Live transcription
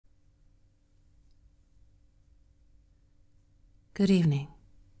Good evening.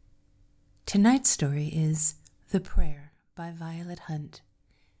 Tonight's story is The Prayer by Violet Hunt.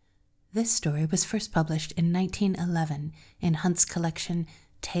 This story was first published in 1911 in Hunt's collection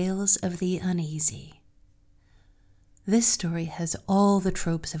Tales of the Uneasy. This story has all the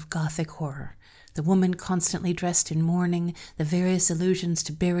tropes of Gothic horror: the woman constantly dressed in mourning, the various allusions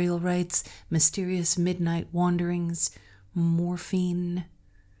to burial rites, mysterious midnight wanderings, morphine.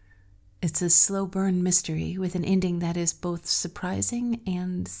 It's a slow burn mystery with an ending that is both surprising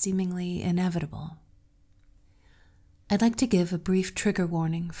and seemingly inevitable. I'd like to give a brief trigger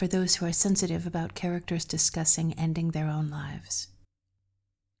warning for those who are sensitive about characters discussing ending their own lives.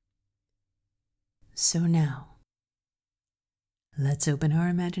 So now, let's open our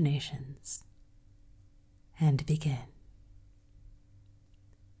imaginations and begin.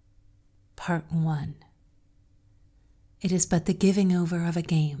 Part 1. It is but the giving over of a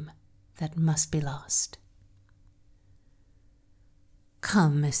game that must be lost.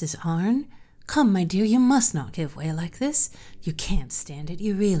 Come, Mrs. Arne. Come, my dear, you must not give way like this. You can't stand it,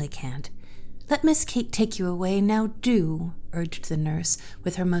 you really can't. Let Miss Kate take you away, now do, urged the nurse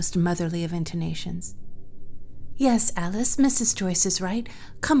with her most motherly of intonations. Yes, Alice, Mrs. Joyce is right.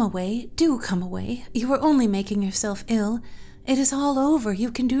 Come away, do come away. You are only making yourself ill. It is all over,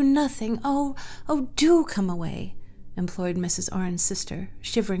 you can do nothing. Oh, do come away, implored Mrs. Arne's sister,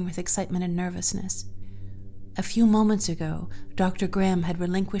 shivering with excitement and nervousness. A few moments ago, Dr. Graham had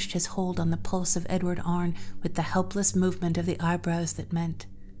relinquished his hold on the pulse of Edward Arne with the helpless movement of the eyebrows that meant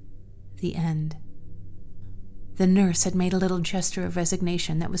the end. The nurse had made a little gesture of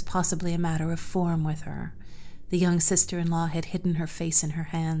resignation that was possibly a matter of form with her. The young sister-in-law had hidden her face in her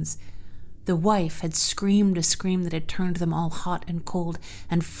hands. The wife had screamed a scream that had turned them all hot and cold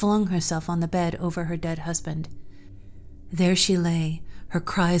and flung herself on the bed over her dead husband. There she lay. Her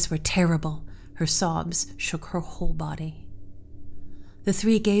cries were terrible. Her sobs shook her whole body. The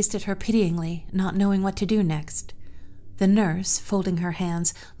three gazed at her pityingly, not knowing what to do next. The nurse, folding her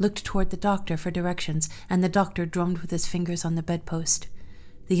hands, looked toward the doctor for directions, and the doctor drummed with his fingers on the bedpost.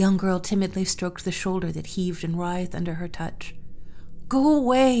 The young girl timidly stroked the shoulder that heaved and writhed under her touch. Go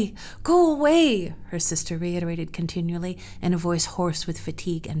away! Go away! Her sister reiterated continually, in a voice hoarse with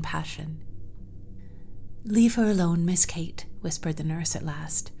fatigue and passion. Leave her alone, Miss Kate, whispered the nurse at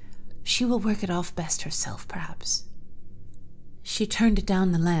last. She will work it off best herself, perhaps. She turned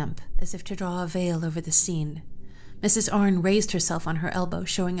down the lamp, as if to draw a veil over the scene. Mrs. Arne raised herself on her elbow,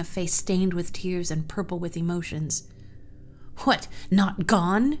 showing a face stained with tears and purple with emotions. What, not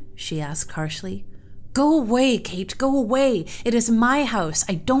gone? She asked harshly. Go away, Kate, go away. It is my house.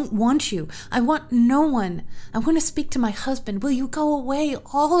 I don't want you. I want no one. I want to speak to my husband. Will you go away,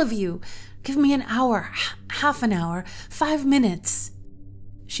 all of you? Give me an hour, half an hour, 5 minutes.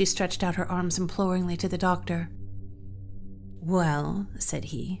 She stretched out her arms imploringly to the doctor. Well, said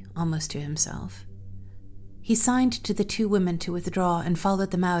he, almost to himself. He signed to the two women to withdraw and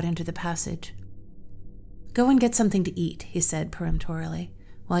followed them out into the passage. Go and get something to eat, he said peremptorily,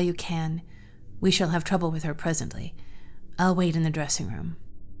 while you can. We shall have trouble with her presently. I'll wait in the dressing room.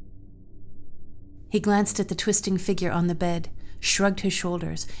 He glanced at the twisting figure on the bed, shrugged his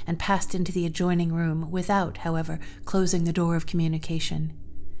shoulders, and passed into the adjoining room without, however, closing the door of communication.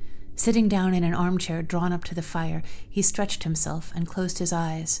 Sitting down in an armchair drawn up to the fire, he stretched himself and closed his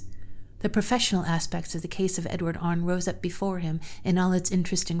eyes. The professional aspects of the case of Edward Arne rose up before him in all its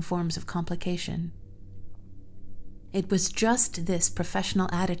interesting forms of complication. It was just this professional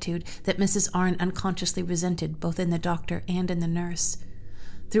attitude that Mrs. Arne unconsciously resented both in the doctor and in the nurse.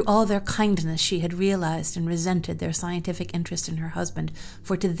 Through all their kindness, she had realized and resented their scientific interest in her husband,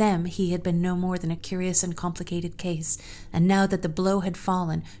 for to them he had been no more than a curious and complicated case, and now that the blow had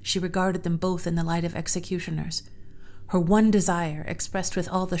fallen, she regarded them both in the light of executioners. Her one desire, expressed with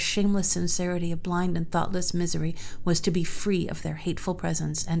all the shameless sincerity of blind and thoughtless misery, was to be free of their hateful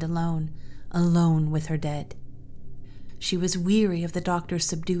presence and alone with her dead. She was weary of the doctor's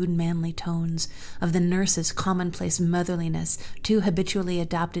subdued manly tones, of the nurse's commonplace motherliness, too habitually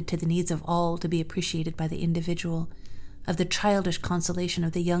adapted to the needs of all to be appreciated by the individual, of the childish consolation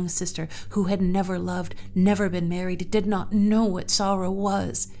of the young sister who had never loved, never been married, did not know what sorrow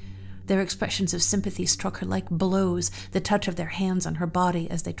was. Their expressions of sympathy struck her like blows. The touch of their hands on her body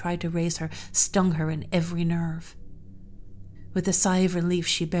as they tried to raise her stung her in every nerve. With a sigh of relief,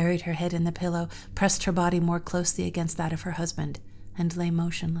 she buried her head in the pillow, pressed her body more closely against that of her husband, and lay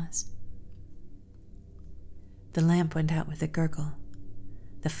motionless. The lamp went out with a gurgle.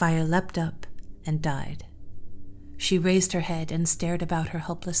 The fire leapt up and died. She raised her head and stared about her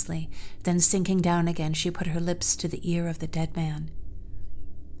helplessly, then sinking down again, she put her lips to the ear of the dead man.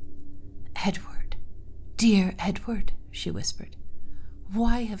 Edward, dear Edward, she whispered.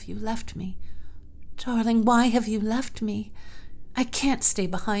 Why have you left me? Darling, why have you left me? I can't stay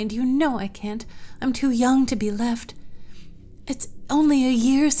behind. You know I can't. I'm too young to be left. It's only a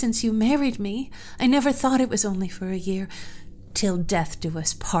year since you married me. I never thought it was only for a year. Till death do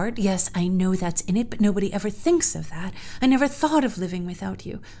us part. Yes, I know that's in it, but nobody ever thinks of that. I never thought of living without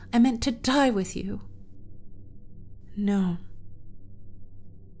you. I meant to die with you. No.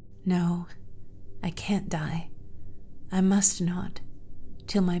 No, I can't die. I must not,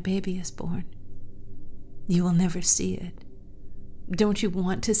 till my baby is born. You will never see it. Don't you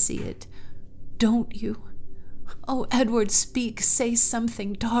want to see it? Don't you? Oh, Edward, speak, say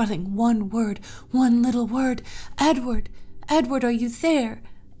something, darling, one word, one little word. Edward, Edward, are you there?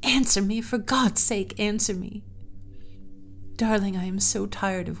 Answer me, for God's sake, answer me. Darling, I am so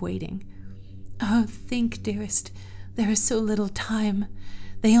tired of waiting. Oh, think, dearest, there is so little time.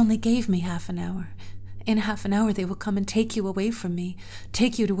 They only gave me half an hour. In half an hour they will come and take you away from me,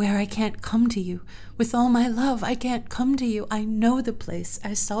 take you to where I can't come to you. With all my love, I can't come to you. I know the place.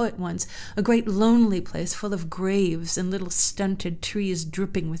 I saw it once, a great lonely place full of graves and little stunted trees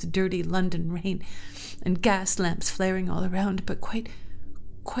dripping with dirty London rain, and gas lamps flaring all around, but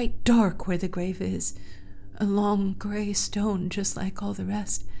quite dark where the grave is, a long grey stone just like all the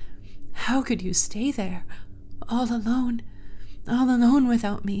rest. How could you stay there, all alone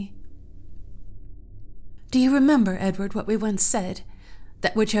without me? Do you remember, Edward, what we once said,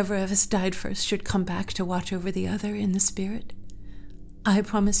 that whichever of us died first should come back to watch over the other in the spirit? I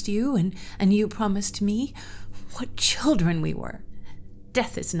promised you, and you promised me. What children we were!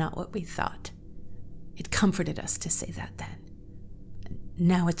 Death is not what we thought. It comforted us to say that then.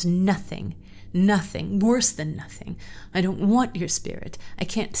 Now it's nothing, worse than nothing. I don't want your spirit. I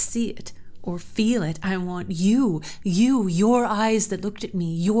can't see it or feel it. I want you, your eyes that looked at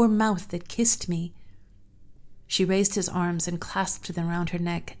me, your mouth that kissed me. She raised his arms and clasped them round her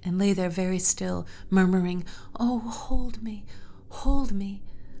neck and lay there very still, murmuring, "Oh, hold me,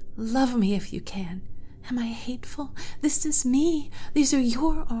 love me if you can. Am I hateful? This is me. These are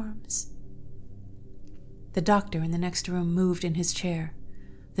your arms." The doctor in the next room moved in his chair.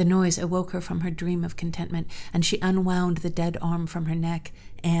 The noise awoke her from her dream of contentment, and she unwound the dead arm from her neck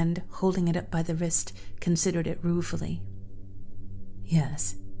and, holding it up by the wrist, considered it ruefully.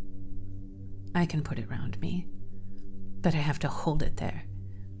 "Yes, I can put it round me, but I have to hold it there.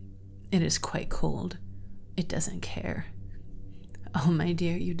 It is quite cold. It doesn't care. Oh, my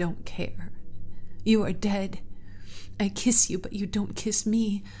dear, you don't care. You are dead. I kiss you, but you don't kiss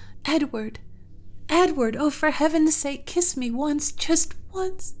me. Edward, oh, for heaven's sake, kiss me once, just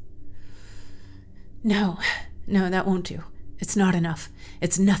once." No, that won't do. It's not enough.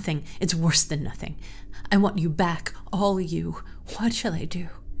 It's nothing. It's worse than nothing. I want you back, all you. What shall I do?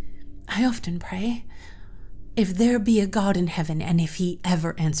 I often pray. If there be a God in heaven, and if he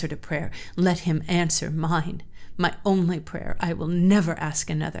ever answered a prayer, let him answer mine, my only prayer. I will never ask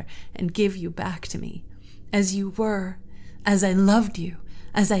another, and give you back to me, as you were, as I loved you,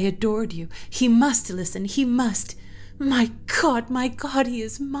 as I adored you. He must listen, he must. My God, he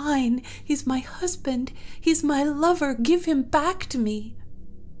is mine. He's my husband. He's my lover. Give him back to me.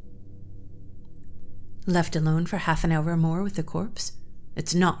 Left alone for half an hour more with the corpse?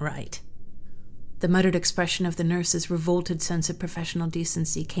 It's not right. The muttered expression of the nurse's revolted sense of professional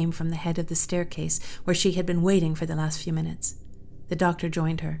decency came from the head of the staircase where she had been waiting for the last few minutes. The doctor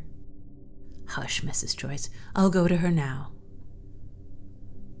joined her. "Hush, Mrs. Joyce. I'll go to her now."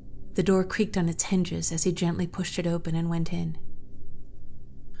 The door creaked on its hinges as he gently pushed it open and went in.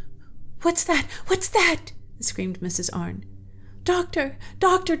 "What's that? What's that?" screamed Mrs. Arne. Doctor,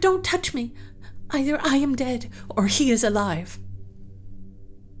 don't touch me. Either I am dead or he is alive."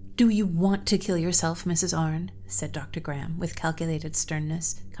 "Do you want to kill yourself, Mrs. Arne?" said Dr. Graham, with calculated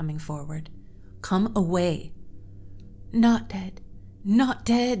sternness, coming forward. "Come away." Not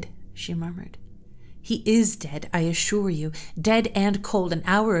dead, she murmured. "He is dead, I assure you, dead and cold an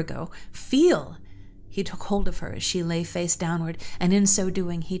hour ago. Feel!" He took hold of her as she lay face downward, and in so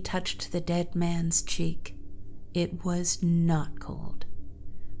doing he touched the dead man's cheek. It was not cold.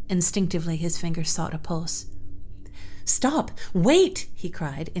 Instinctively his finger sought a pulse. "Stop! Wait!" he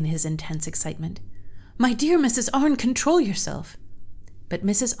cried in his intense excitement. "My dear Mrs. Arne, control yourself." But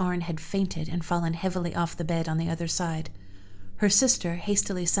Mrs. Arne had fainted and fallen heavily off the bed on the other side. Her sister,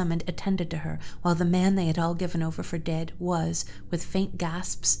 hastily summoned, attended to her, while the man they had all given over for dead was, with faint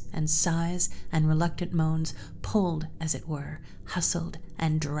gasps and sighs and reluctant moans, pulled, as it were, hustled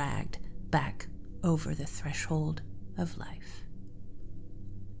and dragged back over the threshold of life.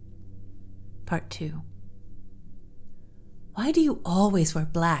 Part 2. "Why do you always wear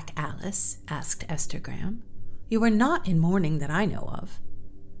black, Alice?" asked Esther Graham. You are not in mourning that I know of."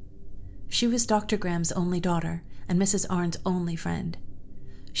 She was Dr. Graham's only daughter and Mrs. Arne's only friend.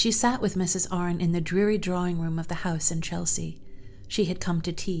 She sat with Mrs. Arne in the dreary drawing room of the house in Chelsea. She had come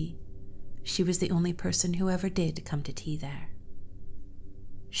to tea. She was the only person who ever did come to tea there.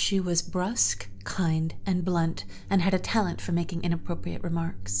 She was brusque, kind, and blunt, and had a talent for making inappropriate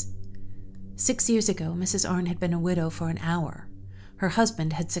remarks. 6 years ago, Mrs. Arne had been a widow for an hour. Her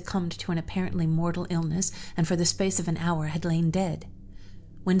husband had succumbed to an apparently mortal illness, and for the space of an hour had lain dead.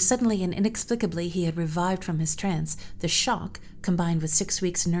 When suddenly and inexplicably he had revived from his trance, the shock, combined with 6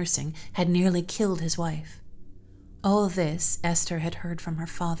 weeks' nursing, had nearly killed his wife. All this Esther had heard from her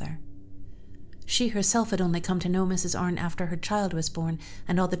father. She herself had only come to know Mrs. Arne after her child was born,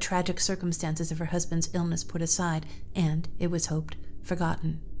 and all the tragic circumstances of her husband's illness put aside, and, it was hoped,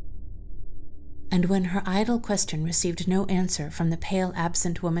 forgotten. And when her idle question received no answer from the pale,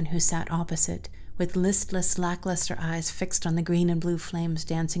 absent woman who sat opposite, with listless, lackluster eyes fixed on the green and blue flames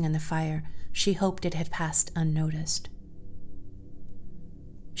dancing in the fire, she hoped it had passed unnoticed.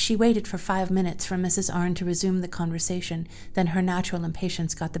 She waited for 5 minutes for Mrs. Arne to resume the conversation, then her natural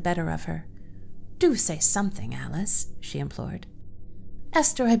impatience got the better of her. "Do say something, Alice," she implored.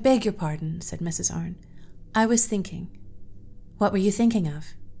 "Esther, I beg your pardon," said Mrs. Arne. "I was thinking." "What were you thinking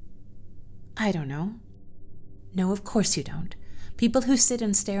of?" "I don't know." "No, of course you don't. People who sit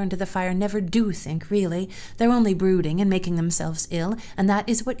and stare into the fire never do think, really. They're only brooding and making themselves ill, and that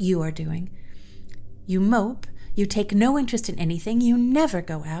is what you are doing. You mope, you take no interest in anything, you never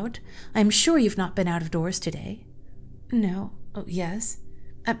go out. I am sure you've not been out of doors today." "No. Oh, yes.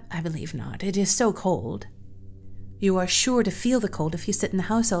 I believe not. It is so cold." "You are sure to feel the cold if you sit in the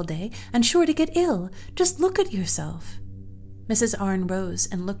house all day, and sure to get ill. Just look at yourself." Mrs. Arne rose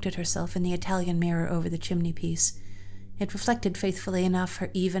and looked at herself in the Italian mirror over the chimney-piece. It reflected faithfully enough her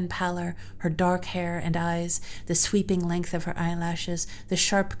even pallor, her dark hair and eyes, the sweeping length of her eyelashes, the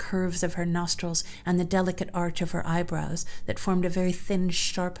sharp curves of her nostrils, and the delicate arch of her eyebrows that formed a very thin,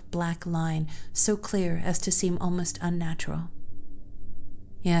 sharp black line, so clear as to seem almost unnatural.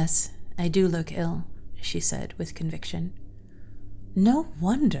 "Yes, I do look ill," she said with conviction. "No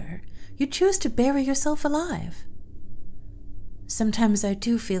wonder. You choose to bury yourself alive." "Sometimes I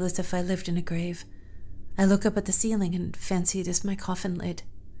do feel as if I lived in a grave. I look up at the ceiling and fancy it is my coffin lid."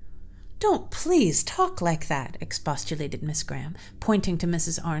 "Don't please talk like that," expostulated Miss Graham, pointing to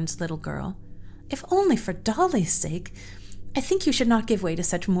Mrs. Arne's little girl. "If only for Dolly's sake. I think you should not give way to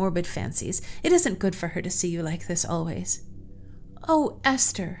such morbid fancies. It isn't good for her to see you like this always." "Oh,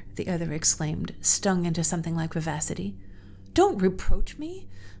 Esther," the other exclaimed, stung into something like vivacity. "Don't reproach me.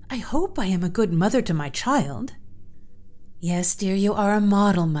 I hope I am a good mother to my child." "Yes, dear, you are a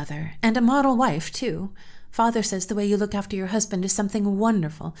model mother, and a model wife, too. Father says the way you look after your husband is something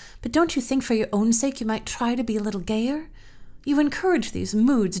wonderful, but don't you think for your own sake you might try to be a little gayer? You encourage these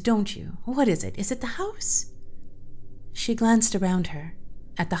moods, don't you? What is it? Is it the house?" She glanced around her,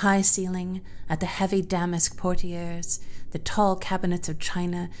 at the high ceiling, at the heavy damask portieres, the tall cabinets of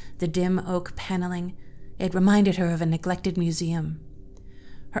china, the dim oak paneling. It reminded her of a neglected museum.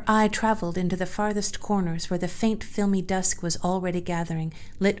 Her eye traveled into the farthest corners where the faint filmy dusk was already gathering,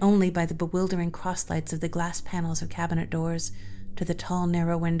 lit only by the bewildering crosslights of the glass panels of cabinet doors, to the tall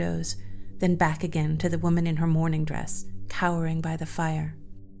narrow windows, then back again to the woman in her morning dress, cowering by the fire.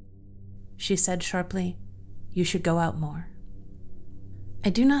 She said sharply, "You should go out more."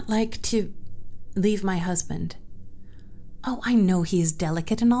 "I do not like to leave my husband." "Oh, I know he is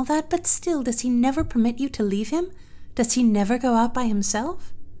delicate and all that, but still, does he never permit you to leave him? Does he never go out by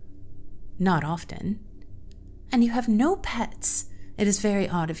himself?" "Not often." "And you have no pets? It is very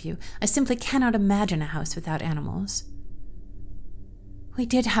odd of you. I simply cannot imagine a house without animals." "We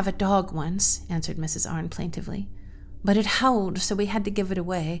did have a dog once," answered Mrs. Arne plaintively. "But it howled, so we had to give it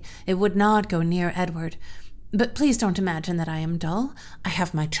away. It would not go near Edward. But please don't imagine that I am dull. I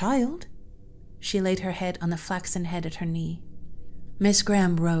have my child." She laid her head on the flaxen head at her knee. Miss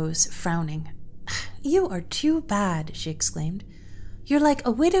Graham rose, frowning. "You are too bad," she exclaimed. "You're like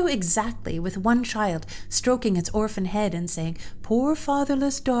a widow exactly, with one child, stroking its orphan head and saying, 'Poor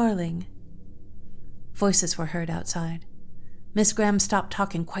fatherless darling.'" Voices were heard outside. Miss Graham stopped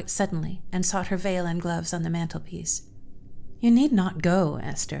talking quite suddenly and sought her veil and gloves on the mantelpiece. "You need not go,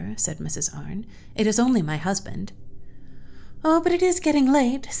 Esther," said Mrs. Arne. "It is only my husband." "Oh, but it is getting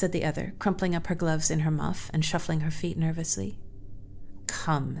late," said the other, crumpling up her gloves in her muff and shuffling her feet nervously.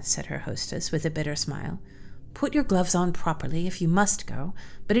 "Come," said her hostess with a bitter smile. "Put your gloves on properly if you must go,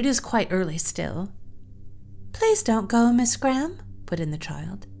 but it is quite early still." "Please don't go, Miss Graham," put in the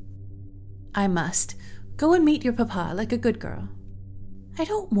child. "I must. Go and meet your papa like a good girl." "I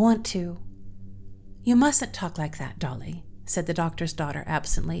don't want to." You mustn't talk like that, Dolly, said the doctor's daughter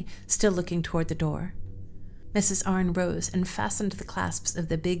absently, still looking toward the door. Mrs. Arne rose and fastened the clasps of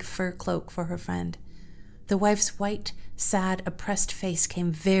the big fur cloak for her friend. The wife's white, sad, oppressed face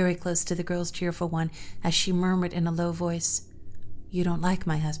came very close to the girl's cheerful one as she murmured in a low voice, "You don't like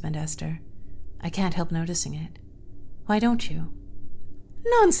my husband, Esther. I can't help noticing it. Why don't you?"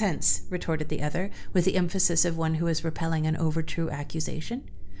 "Nonsense," retorted the other, with the emphasis of one who is repelling an overtrue accusation.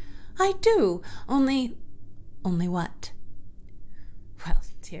 "I do, only what?" "Well,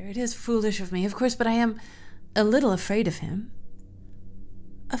 dear, it is foolish of me, of course, but I am a little afraid of him."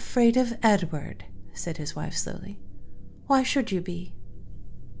 "Afraid of Edward," said his wife slowly. "Why should you be?"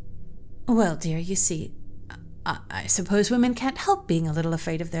 "Well, dear, you see, I suppose women can't help being a little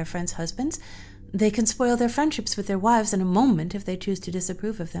afraid of their friends' husbands. They can spoil their friendships with their wives in a moment if they choose to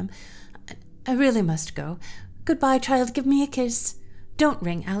disapprove of them. I really must go. Goodbye, child. Give me a kiss. Don't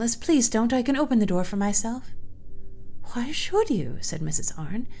ring, Alice. Please don't. I can open the door for myself." "Why should you?" said Mrs.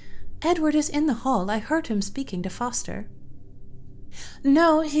 Arne. "Edward is in the hall. I heard him speaking to Foster."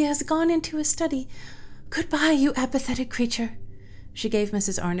 "No, he has gone into his study. Goodbye, you apathetic creature." She gave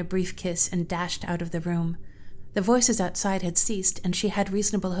Mrs. Arne a brief kiss and dashed out of the room. The voices outside had ceased, and she had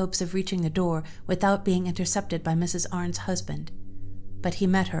reasonable hopes of reaching the door without being intercepted by Mrs. Arne's husband. But he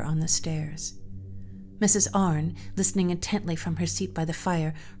met her on the stairs. Mrs. Arne, listening intently from her seat by the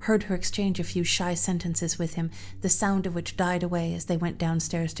fire, heard her exchange a few shy sentences with him, the sound of which died away as they went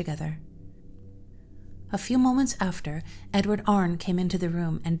downstairs together. A few moments after, Edward Arne came into the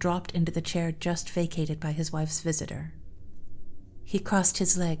room and dropped into the chair just vacated by his wife's visitor. He crossed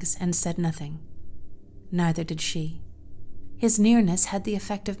his legs and said nothing. Neither did she. His nearness had the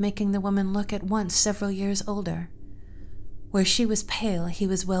effect of making the woman look at once several years older. Where she was pale, he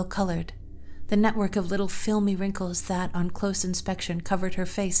was well colored. The network of little filmy wrinkles that, on close inspection, covered her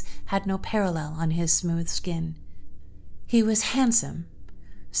face had no parallel on his smooth skin. He was handsome.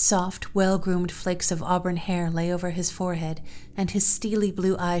 Soft, well-groomed flakes of auburn hair lay over his forehead, and his steely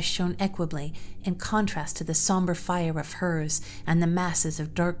blue eyes shone equably in contrast to the somber fire of hers and the masses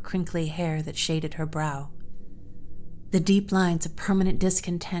of dark, crinkly hair that shaded her brow. The deep lines of permanent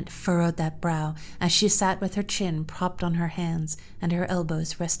discontent furrowed that brow as she sat with her chin propped on her hands and her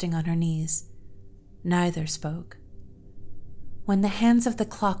elbows resting on her knees. Neither spoke. When the hands of the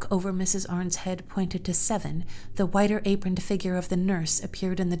clock over Mrs. Arne's head pointed to 7, the whiter-aproned figure of the nurse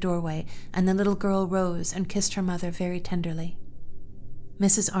appeared in the doorway, and the little girl rose and kissed her mother very tenderly.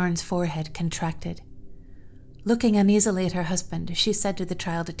 Mrs. Arne's forehead contracted. Looking uneasily at her husband, she said to the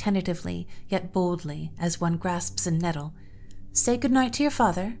child tentatively, yet boldly, as one grasps a nettle, "Say good night to your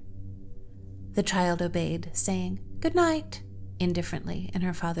father." The child obeyed, saying, "Good night," indifferently in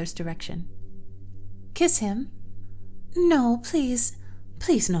her father's direction. "Kiss him." "No, please,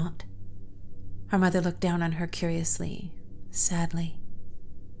 please not." Her mother looked down on her curiously, sadly.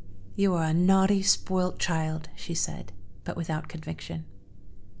 "You are a naughty, spoilt child," she said, but without conviction.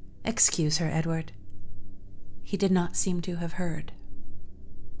 "Excuse her, Edward." He did not seem to have heard.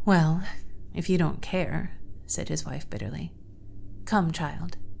 "Well, if you don't care," said his wife bitterly. "Come,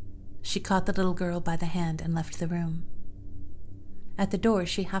 child." She caught the little girl by the hand and left the room. At the door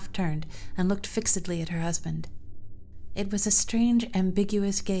she half turned and looked fixedly at her husband. It was a strange,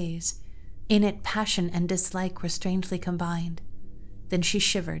 ambiguous gaze. In it passion and dislike were strangely combined. Then she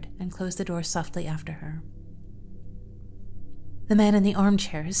shivered and closed the door softly after her. The man in the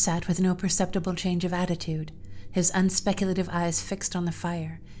armchair sat with no perceptible change of attitude, his unspeculative eyes fixed on the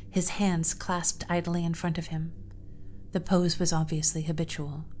fire, his hands clasped idly in front of him. The pose was obviously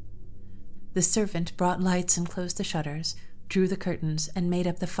habitual. The servant brought lights and closed the shutters, drew the curtains, and made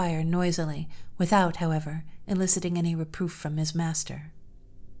up the fire noisily, without, however, eliciting any reproof from his master.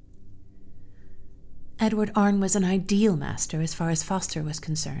 Edward Arne was an ideal master as far as Foster was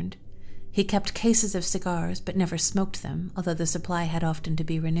concerned. He kept cases of cigars, but never smoked them, although the supply had often to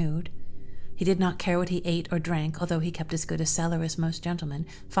be renewed. He did not care what he ate or drank, although he kept as good a cellar as most gentlemen.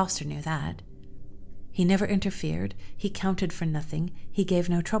 Foster knew that. He never interfered, he counted for nothing, he gave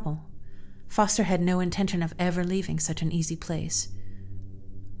no trouble. Foster had no intention of ever leaving such an easy place.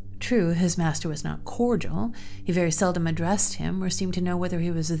 True, his master was not cordial. He very seldom addressed him or seemed to know whether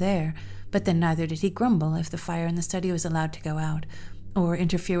he was there, but then neither did he grumble if the fire in the study was allowed to go out, or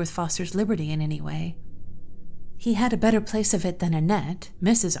interfere with Foster's liberty in any way. He had a better place of it than Annette,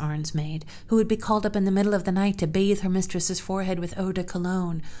 Mrs. Arne's maid, who would be called up in the middle of the night to bathe her mistress's forehead with eau de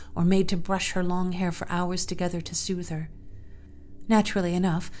cologne, or made to brush her long hair for hours together to soothe her. Naturally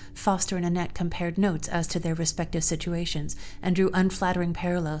enough, Foster and Annette compared notes as to their respective situations, and drew unflattering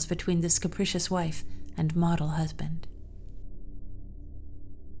parallels between this capricious wife and model husband.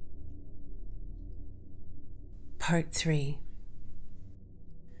 Part 3.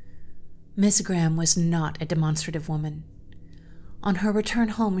 Miss Graham was not a demonstrative woman. On her return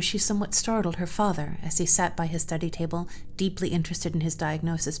home, she somewhat startled her father as he sat by his study table, deeply interested in his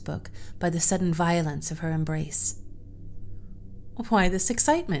diagnosis book, by the sudden violence of her embrace. "Why this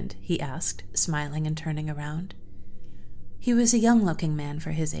excitement?" he asked, smiling and turning around. He was a young-looking man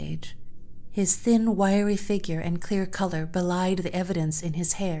for his age. His thin, wiry figure and clear color belied the evidence in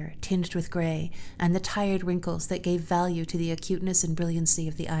his hair, tinged with gray, and the tired wrinkles that gave value to the acuteness and brilliancy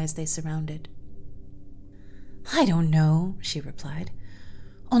of the eyes they surrounded. "I don't know," she replied.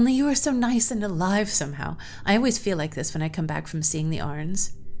 "Only you are so nice and alive somehow. I always feel like this when I come back from seeing the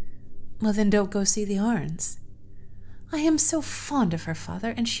Arns." "Well, then don't go see the Arns." "I am so fond of her,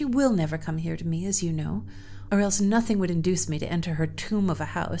 father, and she will never come here to me, as you know, or else nothing would induce me to enter her tomb of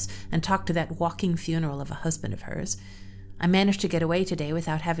a house and talk to that walking funeral of a husband of hers. I managed to get away today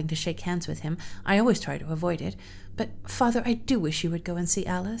without having to shake hands with him. I always try to avoid it. But, father, I do wish you would go and see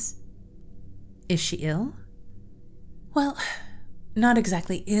Alice." "Is she ill?" "Well, not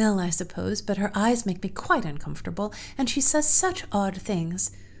exactly ill, I suppose, but her eyes make me quite uncomfortable, and she says such odd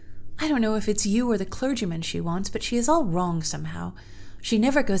things. I don't know if it's you or the clergyman she wants, but she is all wrong somehow. She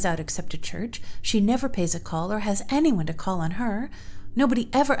never goes out except to church. She never pays a call or has anyone to call on her. Nobody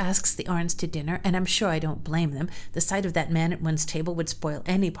ever asks the Arns to dinner, and I'm sure I don't blame them. The sight of that man at one's table would spoil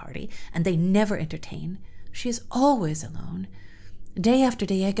any party, and they never entertain. She is always alone. Day after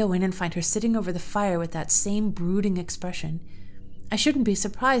day I go in and find her sitting over the fire with that same brooding expression. I shouldn't be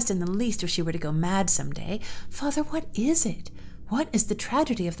surprised in the least if she were to go mad some day. Father, what is it? What is the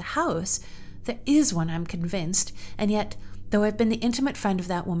tragedy of the house? There is one, I'm convinced, and yet, though I've been the intimate friend of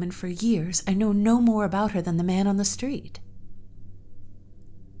that woman for years, I know no more about her than the man on the street."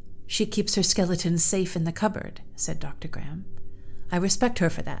 "She keeps her skeleton safe in the cupboard," said Dr. Graham. "I respect her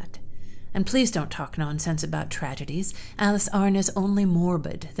for that. And please don't talk nonsense about tragedies. Alice Arn is only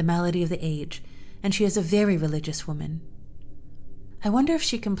morbid, the malady of the age, and she is a very religious woman. I wonder if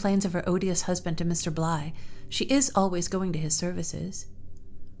she complains of her odious husband to Mr. Bligh. She is always going to his services."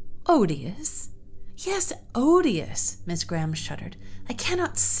 "Odious?" "Yes, odious," Miss Graham shuddered. "I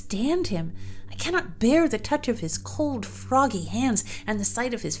cannot stand him. I cannot bear the touch of his cold, froggy hands and the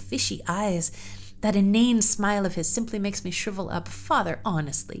sight of his fishy eyes. That inane smile of his simply makes me shrivel up. Father,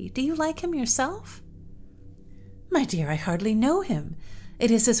 honestly, do you like him yourself?" "My dear, I hardly know him. It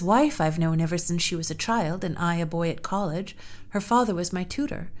is his wife I've known ever since she was a child, and I a boy at college. Her father was my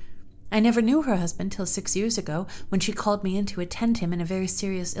tutor. I never knew her husband till 6 years ago, when she called me in to attend him in a very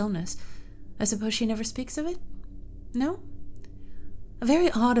serious illness. I suppose she never speaks of it? No? A very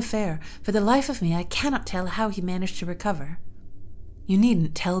odd affair. For the life of me, I cannot tell how he managed to recover. You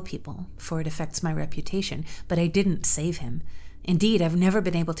needn't tell people, for it affects my reputation, but I didn't save him. Indeed, I've never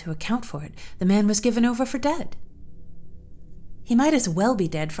been able to account for it. The man was given over for dead." "He might as well be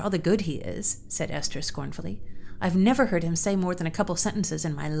dead for all the good he is," said Esther scornfully. "I've never heard him say more than a couple sentences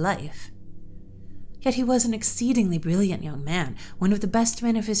in my life." "Yet he was an exceedingly brilliant young man, one of the best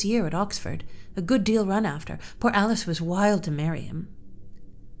men of his year at Oxford, a good deal run after. Poor Alice was wild to marry him."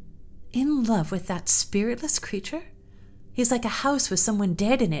 "In love with that spiritless creature? He's like a house with someone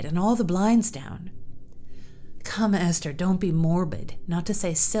dead in it and all the blinds down." "Come, Esther, don't be morbid, not to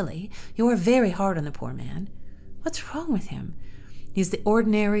say silly. You are very hard on the poor man. What's wrong with him? He's the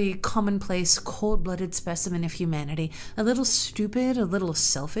ordinary, commonplace, cold-blooded specimen of humanity, a little stupid, a little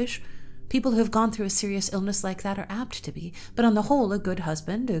selfish. People who have gone through a serious illness like that are apt to be, but on the whole a good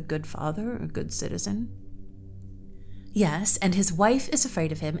husband, a good father, a good citizen." "Yes, and his wife is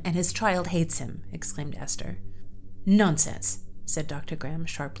afraid of him, and his child hates him," exclaimed Esther. "Nonsense," said Dr. Graham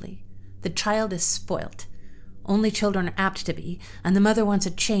sharply. "The child is spoilt. Only children are apt to be, and the mother wants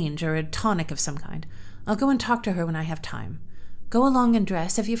a change or a tonic of some kind. I'll go and talk to her when I have time. Go along and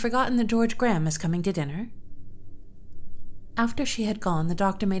dress. Have you forgotten that George Graham is coming to dinner?" After she had gone, the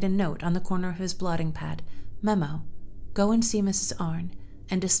doctor made a note on the corner of his blotting pad. Memo: "Go and see Mrs. Arn,"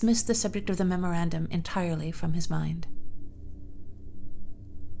 and dismissed the subject of the memorandum entirely from his mind.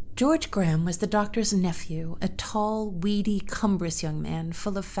 George Graham was the doctor's nephew, a tall, weedy, cumbrous young man,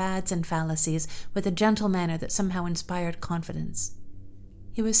 full of fads and fallacies, with a gentle manner that somehow inspired confidence.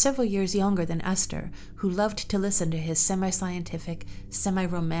 He was several years younger than Esther, who loved to listen to his semi-scientific,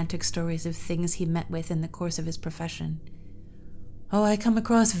 semi-romantic stories of things he met with in the course of his profession. "Oh, I come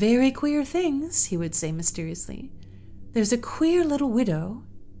across very queer things," he would say mysteriously. "There's a queer little widow."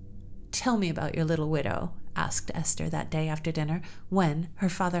 "Tell me about your little widow," asked Esther that day after dinner, when, her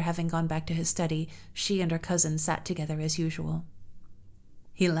father having gone back to his study, she and her cousin sat together as usual.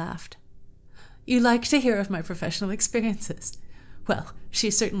 He laughed. "You like to hear of my professional experiences. Well, she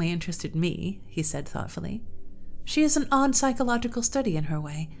certainly interested me," he said thoughtfully. She is an odd psychological study in her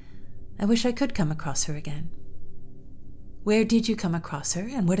way. I wish I could come across her again." "Where did you come across her,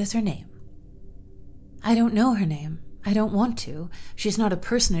 and what is her name?" "I don't know her name. I don't want to. She's not a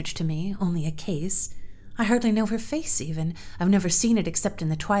personage to me, only a case. I hardly know her face, even. I've never seen it except in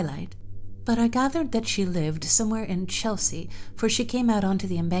the twilight. But I gathered that she lived somewhere in Chelsea, for she came out onto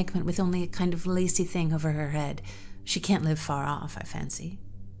the embankment with only a kind of lacy thing over her head. She can't live far off, I fancy."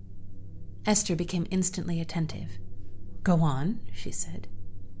 Esther became instantly attentive. "Go on," she said.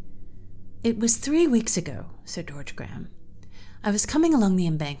 "It was 3 weeks ago," said George Graham. "I was coming along the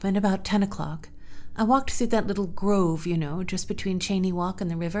embankment about 10 o'clock. I walked through that little grove, you know, just between Cheyne Walk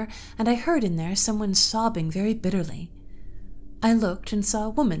and the river, and I heard in there someone sobbing very bitterly. I looked and saw a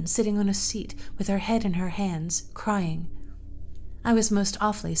woman sitting on a seat with her head in her hands, crying. I was most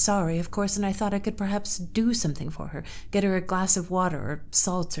awfully sorry, of course, and I thought I could perhaps do something for her, get her a glass of water or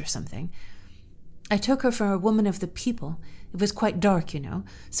salts or something. I took her for a woman of the people. It was quite dark, you know,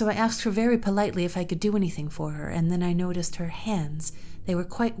 so I asked her very politely if I could do anything for her, and then I noticed her hands. They were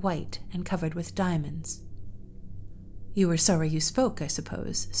quite white and covered with diamonds." "You were sorry you spoke, I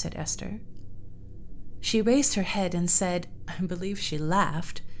suppose," said Esther. She raised her head and said, I believe she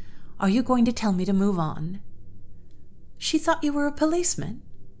laughed, "Are you going to tell me to move on?" "She thought you were a policeman."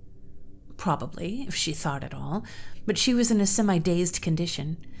 "Probably, if she thought at all, but she was in a semi-dazed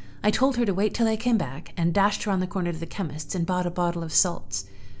condition. I told her to wait till I came back and dashed her on the corner to the chemist's and bought a bottle of salts.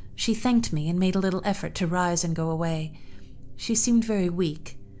 She thanked me and made a little effort to rise and go away. She seemed very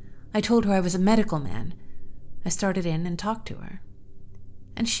weak. I told her I was a medical man. I started in and talked to her."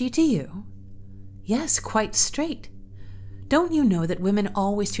 "And she to you?" "Yes, quite straight. Don't you know that women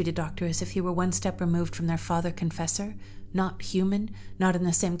always treat a doctor as if he were one step removed from their father confessor, not human, not in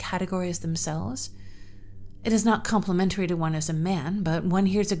the same category as themselves? It is not complimentary to one as a man, but one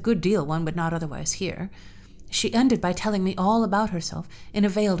hears a good deal one would not otherwise hear. She ended by telling me all about herself, in a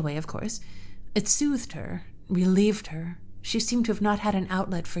veiled way, of course. It soothed her, relieved her. She seemed to have not had an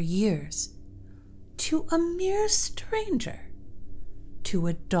outlet for years." "To a mere stranger?" "To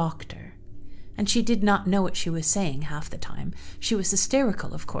a doctor. And she did not know what she was saying half the time. She was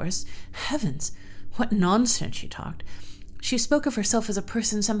hysterical, of course. Heavens, what nonsense she talked. She spoke of herself as a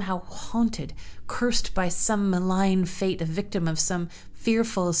person somehow haunted, cursed by some malign fate, a victim of some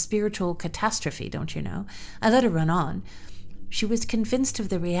fearful spiritual catastrophe, don't you know? I let her run on. She was convinced of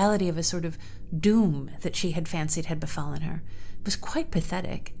the reality of a sort of doom that she had fancied had befallen her. It was quite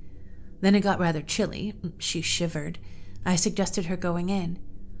pathetic. Then it got rather chilly. She shivered. I suggested her going in.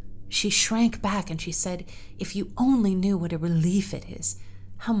 She shrank back and she said, 'If you only knew what a relief it is,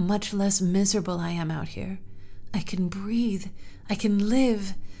 how much less miserable I am out here. I can breathe. I can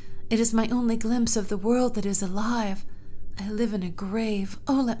live. It is my only glimpse of the world that is alive. I live in a grave.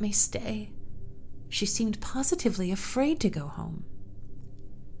 Oh, let me stay.' She seemed positively afraid to go home."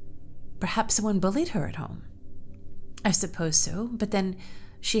 "Perhaps someone bullied her at home." "I suppose so, but then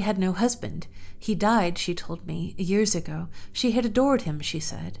she had no husband. He died, she told me, years ago. She had adored him, she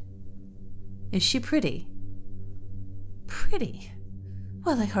said." "Is she pretty?" "Pretty?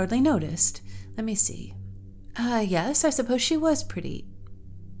 Well, I hardly noticed. Let me see. Yes, I suppose she was pretty.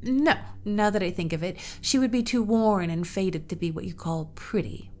 No, now that I think of it, she would be too worn and faded to be what you call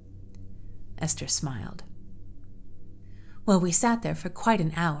pretty." Esther smiled. "Well, we sat there for quite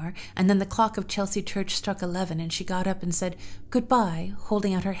an hour, and then the clock of Chelsea Church struck 11, and she got up and said goodbye,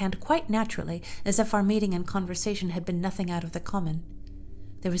 holding out her hand quite naturally, as if our meeting and conversation had been nothing out of the common.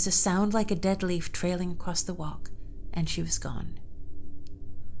 There was a sound like a dead leaf trailing across the walk, and she was gone."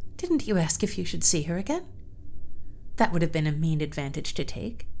 "Didn't you ask if you should see her again?" "That would have been a mean advantage to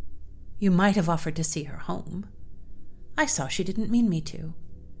take. You might have offered to see her home." "I saw she didn't mean me to."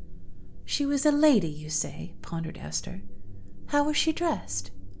 "She was a lady, you say," pondered Esther. "How was she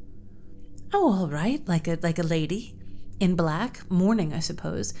dressed?" "Oh, all right, like a lady. In black, mourning, I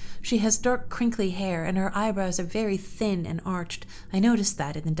suppose. She has dark, crinkly hair, and her eyebrows are very thin and arched. I noticed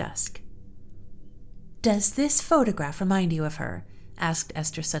that in the dusk." "Does this photograph remind you of her?" asked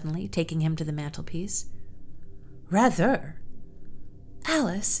Esther suddenly, taking him to the mantelpiece. "Rather."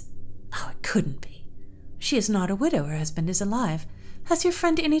 "Alice? Oh, it couldn't be. She is not a widow. Her husband is alive. Has your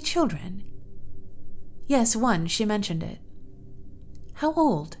friend any children?" "Yes, one. She mentioned it." "How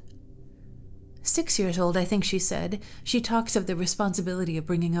old?" 6 years old, I think she said. She talks of the responsibility of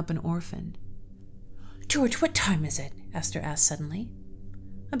bringing up an orphan." "George, what time is it?" Esther asked suddenly.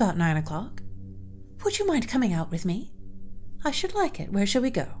 "About 9 o'clock. "Would you mind coming out with me?" "I should like it. Where shall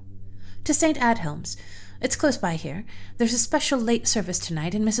we go?" "To St. Adhelm's. It's close by here. There's a special late service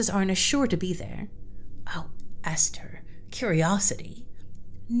tonight, and Mrs. Arne is sure to be there." "Oh, Esther, curiosity."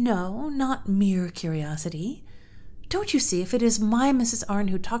 "No, not mere curiosity. Don't you see, if it is my Mrs. Arne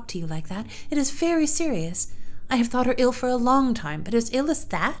who talked to you like that, it is very serious. I have thought her ill for a long time, but as ill as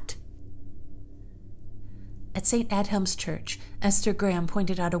that?" At St. Adhelm's Church, Esther Graham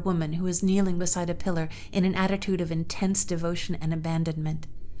pointed out a woman who was kneeling beside a pillar in an attitude of intense devotion and abandonment.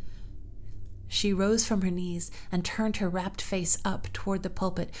 She rose from her knees and turned her rapt face up toward the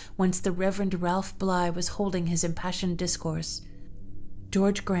pulpit whence the Reverend Ralph Bly was holding his impassioned discourse.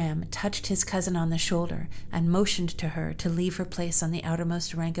 George Graham touched his cousin on the shoulder and motioned to her to leave her place on the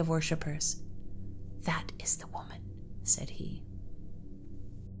outermost rank of worshippers. "That is the woman," said he.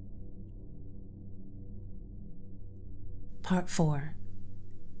 Part 4.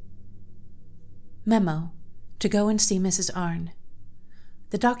 Memo. To go and see Mrs. Arne.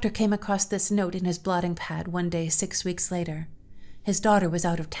 The doctor came across this note in his blotting pad one day 6 weeks later. His daughter was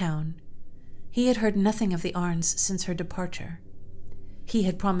out of town. He had heard nothing of the Arnes since her departure. He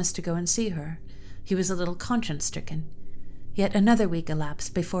had promised to go and see her. He was a little conscience-stricken. Yet another week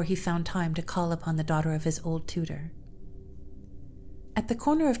elapsed before he found time to call upon the daughter of his old tutor. At the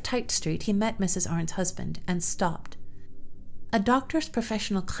corner of Tite Street he met Mrs. Arne's husband and stopped. A doctor's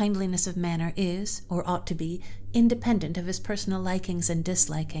professional kindliness of manner is, or ought to be, independent of his personal likings and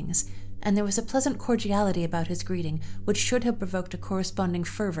dislikings, and there was a pleasant cordiality about his greeting which should have provoked a corresponding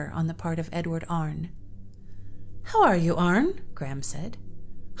fervor on the part of Edward Arne. "How are you, Arne?" Graham said.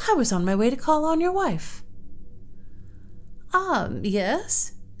 "I was on my way to call on your wife." "Ah,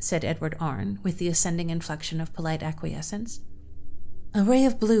 yes," said Edward Arne, with the ascending inflection of polite acquiescence. A ray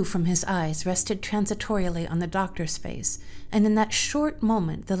of blue from his eyes rested transitorily on the doctor's face, and in that short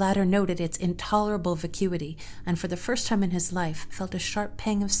moment the latter noted its intolerable vacuity, and for the first time in his life felt a sharp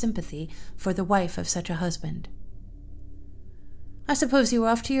pang of sympathy for the wife of such a husband. "I suppose you were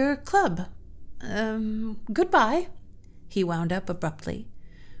off to your club. Goodbye," he wound up abruptly.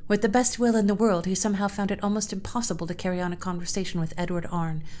 With the best will in the world, he somehow found it almost impossible to carry on a conversation with Edward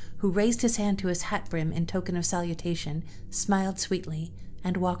Arne, who raised his hand to his hat brim in token of salutation, smiled sweetly,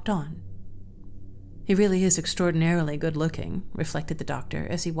 and walked on. "He really is extraordinarily good-looking," reflected the doctor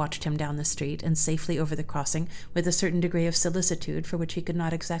as he watched him down the street and safely over the crossing with a certain degree of solicitude for which he could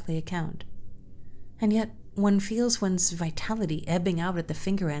not exactly account. And yet one feels one's vitality ebbing out at the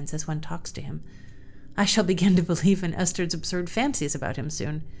finger ends as one talks to him. I shall begin to believe in Esther's absurd fancies about him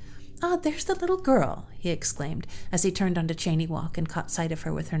soon. "Ah, there's the little girl," he exclaimed, as he turned onto Cheney Walk and caught sight of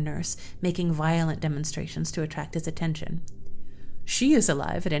her with her nurse, making violent demonstrations to attract his attention. "She is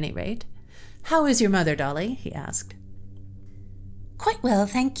alive, at any rate. How is your mother, Dolly?" he asked. "Quite well,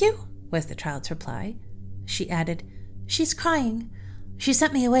 thank you," was the child's reply. She added, "She's crying. She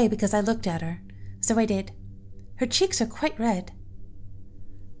sent me away because I looked at her. So I did. Her cheeks are quite red."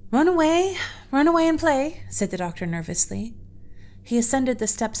 Run away and play," said the doctor nervously. He ascended the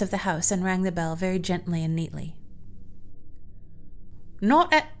steps of the house and rang the bell very gently and neatly.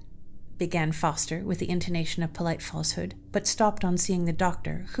 "Not at—" began Foster with the intonation of polite falsehood, but stopped on seeing the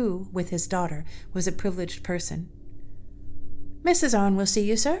doctor, who, with his daughter, was a privileged person. "Mrs. Arne will see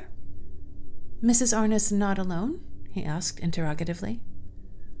you, sir." "Mrs. Arne is not alone?" he asked interrogatively.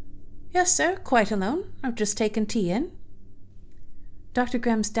 "Yes, sir, quite alone. I've just taken tea in." Dr.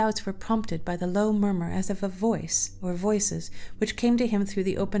 Graham's doubts were prompted by the low murmur as of a voice, or voices, which came to him through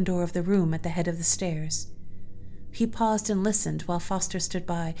the open door of the room at the head of the stairs. He paused and listened while Foster stood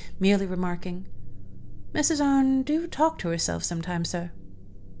by, merely remarking, "Mrs. Arne do talk to herself sometimes, sir."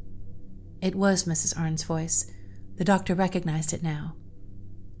 It was Mrs. Arne's voice. The doctor recognized it now.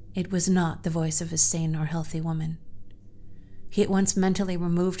 It was not the voice of a sane or healthy woman. He at once mentally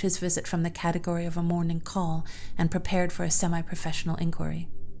removed his visit from the category of a morning call and prepared for a semi-professional inquiry.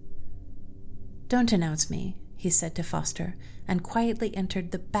 "Don't announce me," he said to Foster, and quietly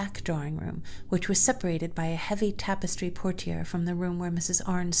entered the back drawing-room, which was separated by a heavy tapestry portiere from the room where Mrs.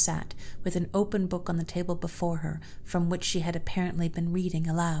 Arne sat, with an open book on the table before her, from which she had apparently been reading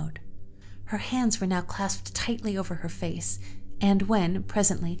aloud. Her hands were now clasped tightly over her face, and when,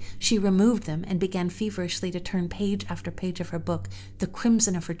 presently, she removed them and began feverishly to turn page after page of her book, the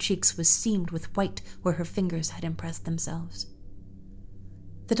crimson of her cheeks was seamed with white where her fingers had impressed themselves.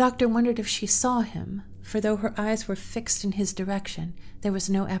 The doctor wondered if she saw him, for though her eyes were fixed in his direction, there was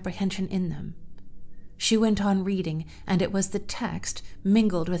no apprehension in them. She went on reading, and it was the text,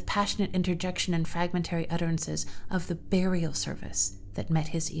 mingled with passionate interjection and fragmentary utterances, of the burial service that met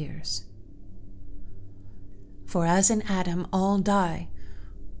his ears. "For as in Adam all die."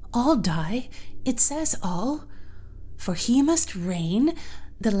 All die? It says all. "For he must reign.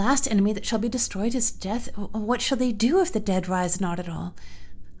 The last enemy that shall be destroyed is death. What shall they do if the dead rise not at all?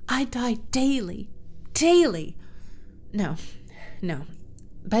 I die daily. No.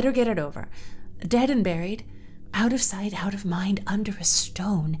 Better get it over. Dead and buried. Out of sight, out of mind, under a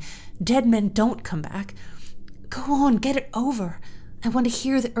stone. Dead men don't come back. Go on, get it over. I want to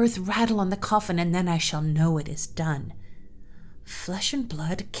hear the earth rattle on the coffin, and then I shall know it is done. Flesh and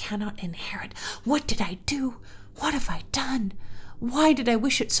blood cannot inherit. What did I do? What have I done? Why did I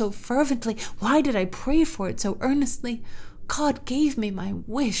wish it so fervently? Why did I pray for it so earnestly? God gave me my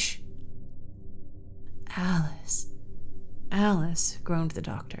wish. Alice, Alice, groaned the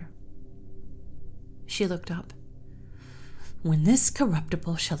doctor. She looked up. When this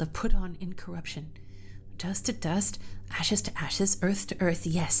corruptible shall have put on incorruption, dust to dust, ashes to ashes, earth to earth,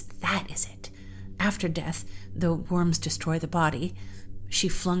 yes, that is it. After death, though worms destroy the body. She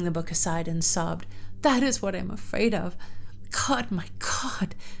flung the book aside and sobbed. That is what I'm afraid of. God, my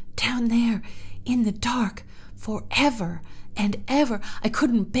God, down there, in the dark, forever and ever. I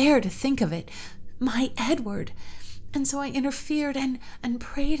couldn't bear to think of it. My Edward. And so I interfered and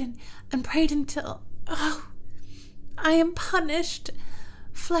prayed and prayed until, oh, I am punished.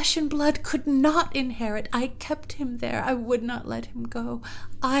 Flesh and blood could not inherit. I kept him there. I would not let him go.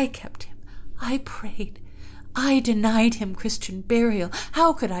 I kept him. I prayed. I denied him Christian burial.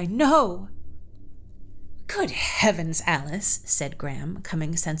 How could I know? Good heavens, Alice, said Graham,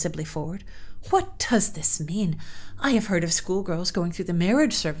 coming sensibly forward. What does this mean? I have heard of schoolgirls going through the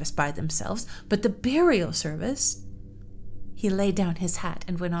marriage service by themselves, but the burial service... He laid down his hat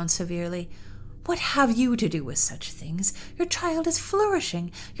and went on severely. What have you to do with such things? Your child is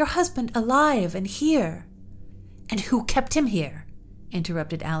flourishing, your husband alive and here. And who kept him here?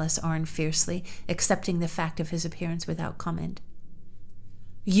 Interrupted Alice Arne fiercely, accepting the fact of his appearance without comment.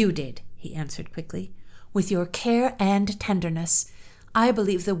 You did, he answered quickly, with your care and tenderness. I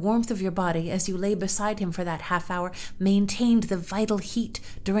believe the warmth of your body as you lay beside him for that half hour maintained the vital heat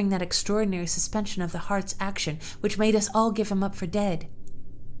during that extraordinary suspension of the heart's action which made us all give him up for dead.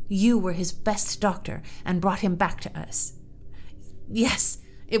 You were his best doctor and brought him back to us. Yes,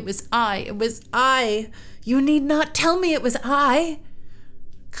 it was I. You need not tell me it was I.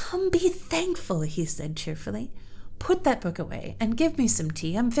 Come, be thankful, he said cheerfully. Put that book away and give me some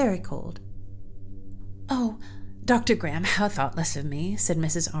tea. I'm very cold. Oh, Dr. Graham, how thoughtless of me, said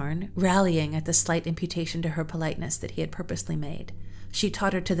Mrs. Arne, rallying at the slight imputation to her politeness that he had purposely made. She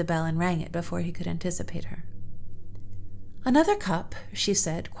tottered to the bell and rang it before he could anticipate her. Another cup, she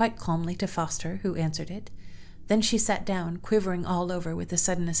said, quite calmly to Foster, who answered it. Then she sat down, quivering all over with the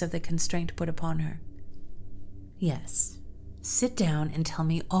suddenness of the constraint put upon her. Yes, sit down and tell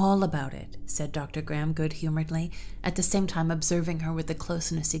me all about it, said Dr. Graham good-humoredly, at the same time observing her with the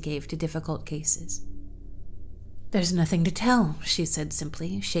closeness he gave to difficult cases. There's nothing to tell, she said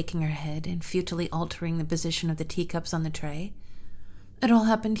simply, shaking her head and futilely altering the position of the teacups on the tray. It all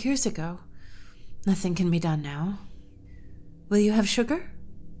happened years ago. Nothing can be done now. Will you have sugar?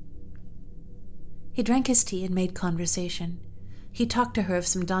 He drank his tea and made conversation. He talked to her of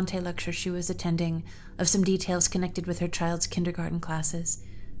some Dante lectures she was attending, of some details connected with her child's kindergarten classes.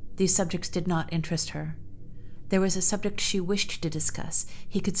 These subjects did not interest her. There was a subject she wished to discuss.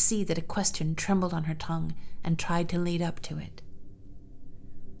 He could see that a question trembled on her tongue and tried to lead up to it.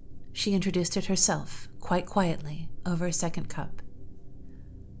 She introduced it herself, quite quietly, over a second cup.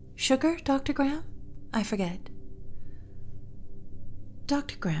 Sugar, Dr. Graham? I forget.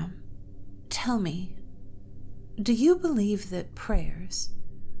 Dr. Graham, tell me, do you believe that prayers,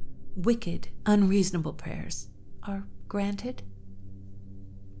 wicked, unreasonable prayers, are granted?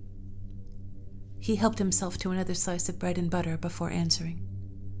 He helped himself to another slice of bread and butter before answering.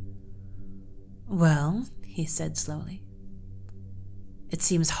 Well, he said slowly, it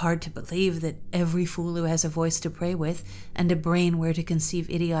seems hard to believe that every fool who has a voice to pray with and a brain where to conceive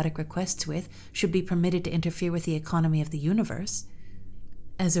idiotic requests with should be permitted to interfere with the economy of the universe.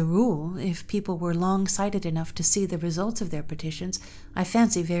 As a rule, if people were long-sighted enough to see the results of their petitions, I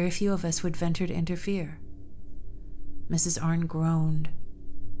fancy very few of us would venture to interfere. Mrs. Arne groaned.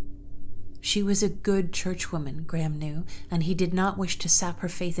 She was a good churchwoman, Graham knew, and he did not wish to sap her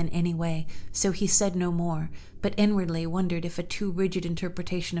faith in any way, so he said no more, but inwardly wondered if a too rigid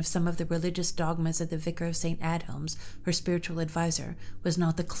interpretation of some of the religious dogmas of the vicar of St. Adhelm's, her spiritual adviser, was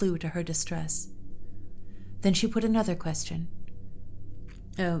not the clue to her distress. Then she put another question.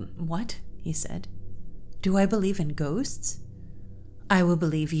 What? He said. Do I believe in ghosts? I will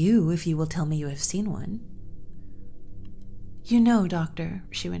believe you if you will tell me you have seen one. You know, Doctor,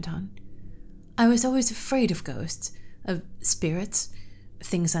 she went on, I was always afraid of ghosts, of spirits,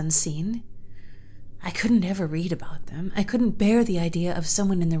 things unseen. I couldn't ever read about them. I couldn't bear the idea of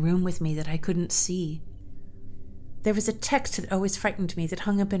someone in the room with me that I couldn't see. There was a text that always frightened me that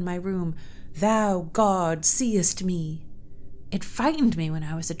hung up in my room, Thou, God, seest me. It frightened me when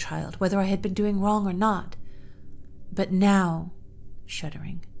I was a child, whether I had been doing wrong or not. But now,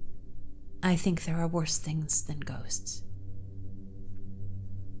 shuddering, I think there are worse things than ghosts.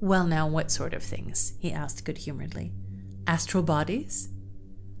 Well, now, what sort of things? He asked good-humoredly. Astral bodies?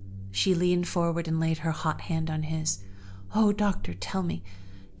 She leaned forward and laid her hot hand on his. Oh, doctor, tell me,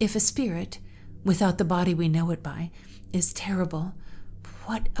 if a spirit, without the body we know it by, is terrible,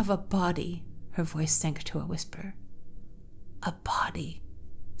 what of a body? Her voice sank to a whisper. A body,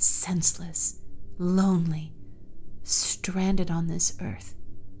 senseless, lonely, stranded on this earth,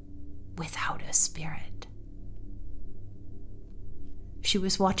 without a spirit. She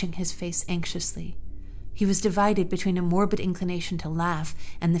was watching his face anxiously. He was divided between a morbid inclination to laugh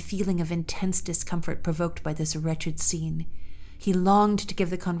and the feeling of intense discomfort provoked by this wretched scene. He longed to give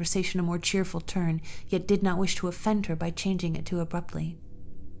the conversation a more cheerful turn, yet did not wish to offend her by changing it too abruptly.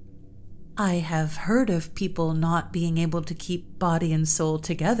 I have heard of people not being able to keep body and soul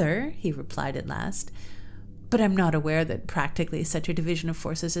together, he replied at last, but I'm not aware that practically such a division of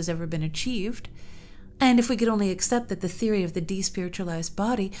forces has ever been achieved. And if we could only accept that the theory of the despiritualized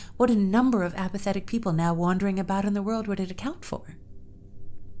body, what a number of apathetic people now wandering about in the world would it account for?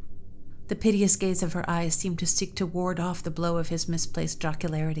 The piteous gaze of her eyes seemed to seek to ward off the blow of his misplaced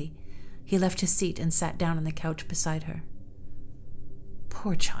jocularity. He left his seat and sat down on the couch beside her.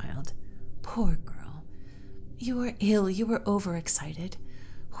 Poor child, poor girl. You are ill, you were overexcited.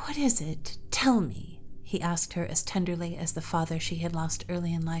 What is it? Tell me, he asked her as tenderly as the father she had lost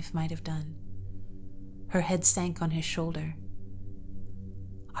early in life might have done. Her head sank on his shoulder.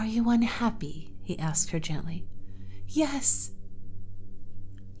 Are you unhappy? He asked her gently. Yes.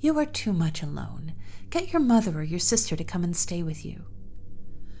 You are too much alone. Get your mother or your sister to come and stay with you.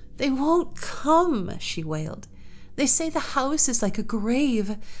 They won't come, she wailed. They say the house is like a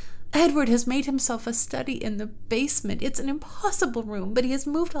grave. Edward has made himself a study in the basement. It's an impossible room, but he has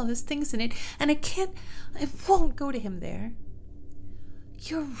moved all his things in it, and I won't go to him there.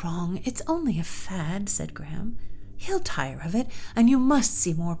 You're wrong. It's only a fad, said Graham. He'll tire of it, and you must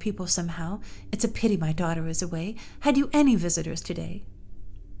see more people somehow. It's a pity my daughter is away. Had you any visitors today?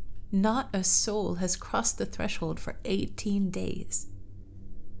 Not a soul has crossed the threshold for 18 days.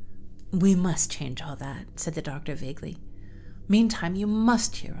 We must change all that, said the doctor vaguely. Meantime, you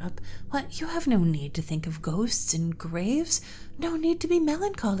must cheer up. What, you have no need to think of ghosts and graves. No need to be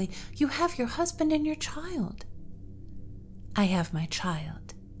melancholy. You have your husband and your child. I have my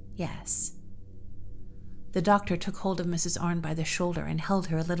child, yes. The doctor took hold of Mrs. Arne by the shoulder and held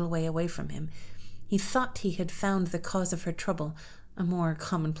her a little way away from him. He thought he had found the cause of her trouble, a more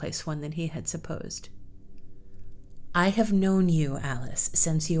commonplace one than he had supposed. I have known you, Alice,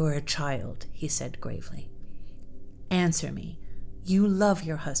 since you were a child, he said gravely. Answer me. You love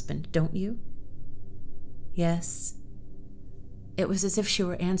your husband, don't you? Yes. It was as if she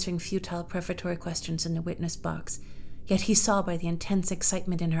were answering futile prefatory questions in the witness box. Yet he saw by the intense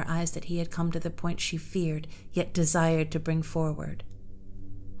excitement in her eyes that he had come to the point she feared, yet desired to bring forward.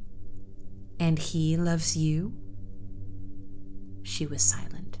 And he loves you? She was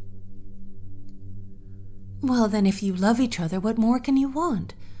silent. Well, then, if you love each other, what more can you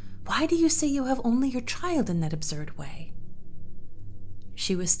want? Why do you say you have only your child in that absurd way?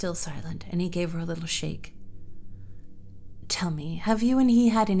 She was still silent, and he gave her a little shake. Tell me, have you and he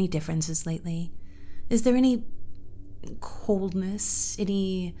had any differences lately? Is there any coldness,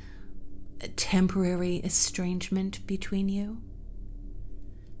 any temporary estrangement between you?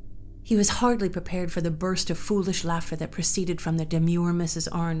 He was hardly prepared for the burst of foolish laughter that proceeded from the demure Mrs.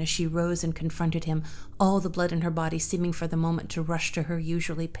 Arne as she rose and confronted him, all the blood in her body seeming for the moment to rush to her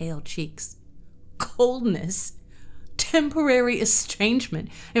usually pale cheeks. Coldness! Temporary estrangement!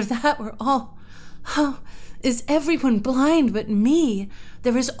 If that were all! Oh, is everyone blind but me?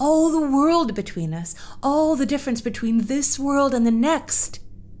 There is all the world between us, all the difference between this world and the next.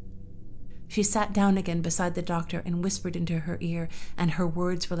 She sat down again beside the doctor and whispered into her ear, and her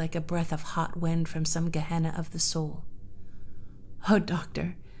words were like a breath of hot wind from some Gehenna of the soul. Oh,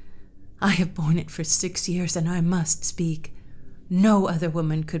 doctor, I have borne it for 6 years, and I must speak. No other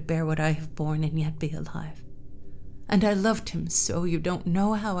woman could bear what I have borne and yet be alive. And I loved him so, you don't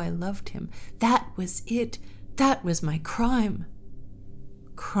know how I loved him. That was it. That was my crime.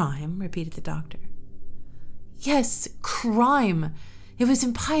 Crime, repeated the doctor. Yes, crime. It was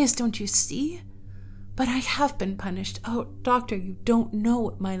impious, don't you see? But I have been punished. Oh, doctor, you don't know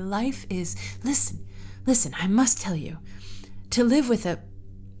what my life is. Listen, I must tell you. To live with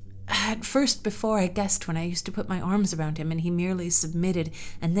at first, before I guessed when I used to put my arms around him and he merely submitted,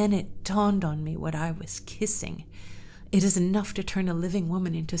 and then it dawned on me what I was kissing. It is enough to turn a living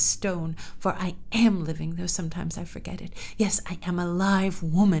woman into stone, for I am living, though sometimes I forget it. Yes, I am a live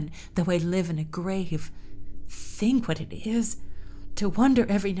woman, though I live in a grave. think what it is? To wonder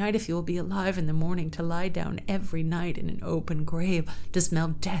every night if you will be alive in the morning, to lie down every night in an open grave, to smell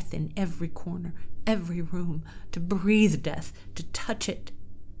death in every corner, every room, to breathe death, to touch it."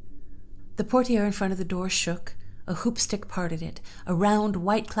 The portiere in front of the door shook. A hoopstick parted it. A round,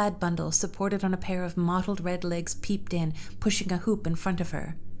 white-clad bundle supported on a pair of mottled red legs peeped in, pushing a hoop in front of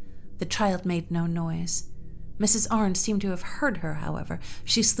her. The child made no noise. Mrs. Arne seemed to have heard her, however.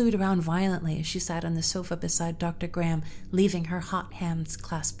 She slewed around violently as she sat on the sofa beside Dr. Graham, leaving her hot hands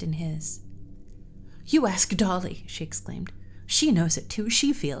clasped in his. "You ask Dolly," she exclaimed. "She knows it too.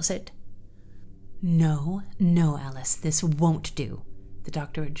 She feels it." "No, no, Alice, this won't do," the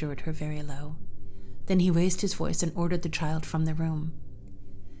doctor adjured her very low. Then he raised his voice and ordered the child from the room.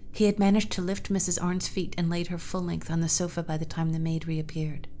 He had managed to lift Mrs. Arne's feet and laid her full length on the sofa by the time the maid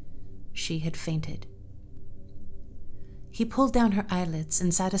reappeared. She had fainted. He pulled down her eyelids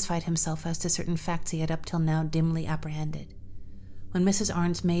and satisfied himself as to certain facts he had up till now dimly apprehended. When Mrs.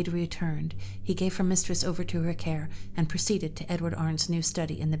 Arne's maid returned, he gave her mistress over to her care and proceeded to Edward Arne's new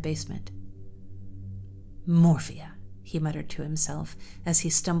study in the basement. "Morphia," he muttered to himself as he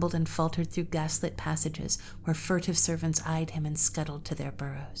stumbled and faltered through gaslit passages where furtive servants eyed him and scuttled to their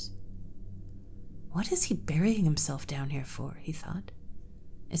burrows. "What is he burying himself down here for?" he thought.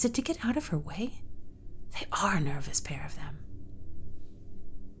 "Is it to get out of her way? They are a nervous pair of them."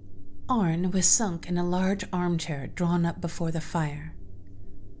 Arne was sunk in a large armchair drawn up before the fire.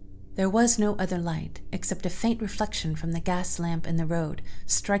 There was no other light, except a faint reflection from the gas lamp in the road,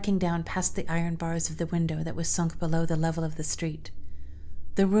 striking down past the iron bars of the window that was sunk below the level of the street.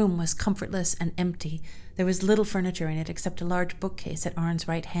 The room was comfortless and empty. There was little furniture in it except a large bookcase at Arne's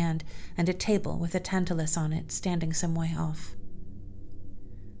right hand and a table with a Tantalus on it standing some way off.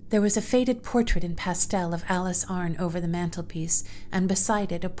 There was a faded portrait in pastel of Alice Arne over the mantelpiece, and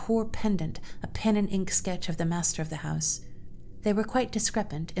beside it a poor pendant, a pen and ink sketch of the master of the house. They were quite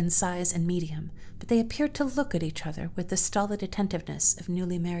discrepant in size and medium, but they appeared to look at each other with the stolid attentiveness of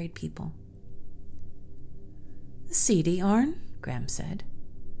newly married people. "Seedy, Arne?" Graham said.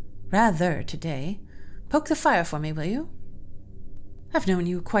 "Rather, today. Poke the fire for me, will you?" "I've known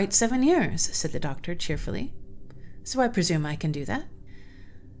you quite 7 years," said the doctor cheerfully, "so I presume I can do that.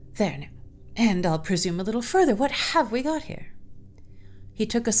 There now, and I'll presume a little further. What have we got here?" He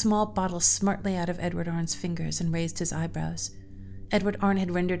took a small bottle smartly out of Edward Arne's fingers and raised his eyebrows. Edward Arne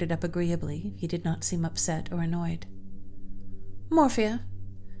had rendered it up agreeably. He did not seem upset or annoyed. "Morphia.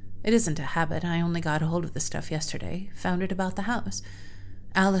 It isn't a habit. I only got hold of the stuff yesterday. Found it about the house.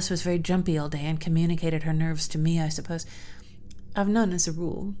 Alice was very jumpy all day and communicated her nerves to me, I suppose. I've none as a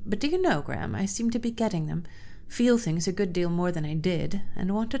rule. But do you know, Graham, I seem to be getting them. Feel things a good deal more than I did,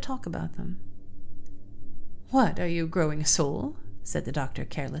 and want to talk about them." "What, are you growing sole?" said the doctor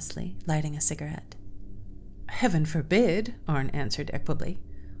carelessly, lighting a cigarette. "Heaven forbid," Arne answered equably.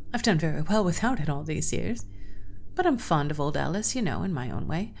 "I've done very well without it all these years. But I'm fond of old Alice, you know, in my own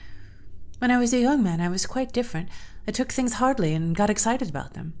way. When I was a young man, I was quite different. I took things hardly and got excited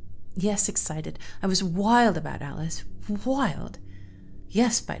about them. Yes, excited. I was wild about Alice. Wild.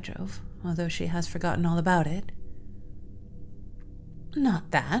 Yes, by Jove, although she has forgotten all about it."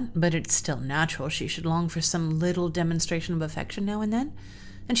 "Not that, but it's still natural she should long for some little demonstration of affection now and then,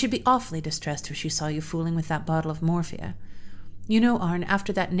 and she'd be awfully distressed if she saw you fooling with that bottle of morphia. You know, Arne,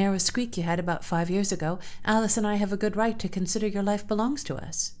 after that narrow squeak you had about 5 years ago, Alice and I have a good right to consider your life belongs to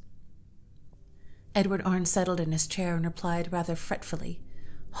us." Edward Arne settled in his chair and replied rather fretfully,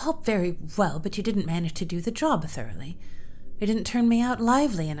 "All very well, but you didn't manage to do the job thoroughly. You didn't turn me out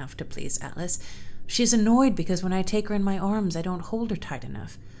lively enough to please Alice. She's annoyed because when I take her in my arms I don't hold her tight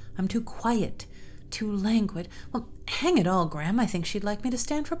enough. I'm too quiet, too languid. Well, hang it all, Graham, I think she'd like me to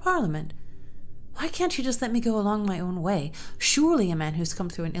stand for Parliament. Why can't you just let me go along my own way? Surely a man who's come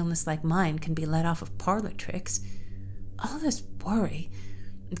through an illness like mine can be let off of parlor tricks. All this worry.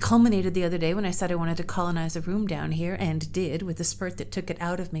 It culminated the other day when I said I wanted to colonize a room down here, and did, with a spurt that took it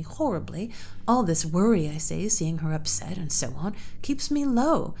out of me horribly. All this worry, I say, seeing her upset and so on, keeps me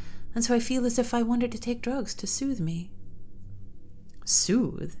low, and so I feel as if I wanted to take drugs to soothe me."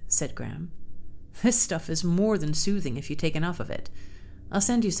 "Soothe?" said Graham. "This stuff is more than soothing if you take enough of it. I'll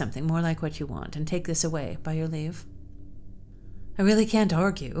send you something more like what you want, and take this away, by your leave." "I really can't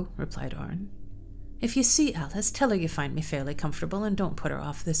argue," replied Arne. "If you see Alice, tell her you find me fairly comfortable, and don't put her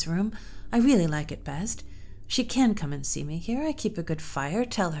off this room. I really like it best. She can come and see me here. I keep a good fire.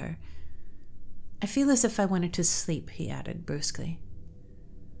 Tell her. I feel as if I wanted to sleep," he added brusquely.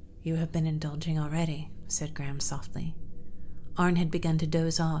 "You have been indulging already," said Graham softly. Arne had begun to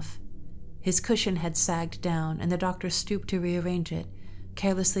doze off. His cushion had sagged down, and the doctor stooped to rearrange it,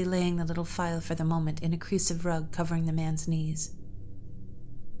 carelessly laying the little phial for the moment in a crease of rug covering the man's knees.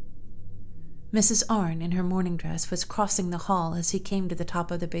 Mrs. Arne, in her morning dress, was crossing the hall as he came to the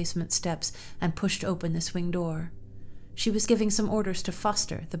top of the basement steps and pushed open the swing door. She was giving some orders to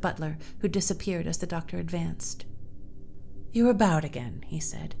Foster, the butler, who disappeared as the doctor advanced. "You're about again," he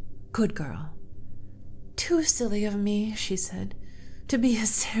said. "Good girl." "Too silly of me," she said, "to be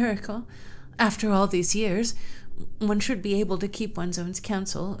hysterical. After all these years, one should be able to keep one's own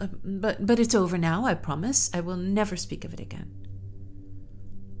counsel. But it's over now, I promise. I will never speak of it again.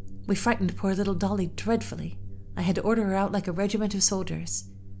 We frightened poor little Dolly dreadfully. I had to order her out like a regiment of soldiers."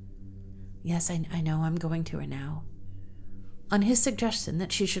 "Yes, I know. I'm going to her now." On his suggestion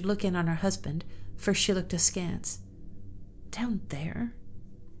that she should look in on her husband, first she looked askance. "Down there?"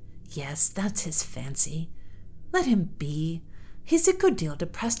 "Yes, that's his fancy. Let him be. He's a good deal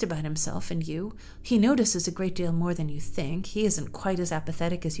depressed about himself and you. He notices a great deal more than you think. He isn't quite as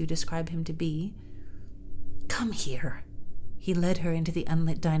apathetic as you describe him to be. Come here." He led her into the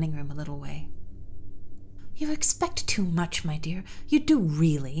unlit dining room a little way. "You expect too much, my dear. You do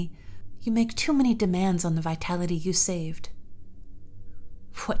really. You make too many demands on the vitality you saved."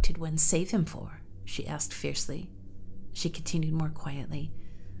 "What did one save him for?" she asked fiercely. She continued more quietly.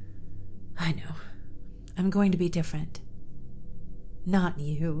 "I know. I'm going to be different." "Not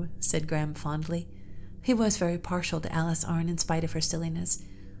you," said Graham fondly. He was very partial to Alice Arne in spite of her silliness.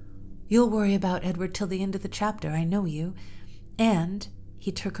 "You'll worry about Edward till the end of the chapter, I know you. And,"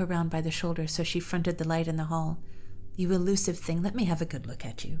 he took her round by the shoulder so she fronted the light in the hall, "you elusive thing, let me have a good look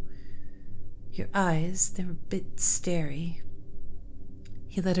at you. Your eyes, they're a bit starey."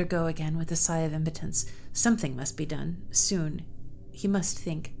 He let her go again with a sigh of impotence. Something must be done, soon. He must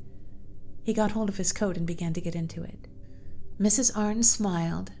think. He got hold of his coat and began to get into it. Mrs. Arne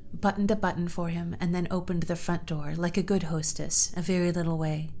smiled, buttoned a button for him, and then opened the front door, like a good hostess, a very little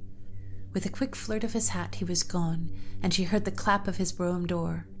way. With a quick flirt of his hat, he was gone, and she heard the clap of his brougham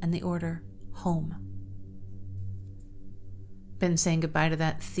door and the order, "Home." "Been saying goodbye to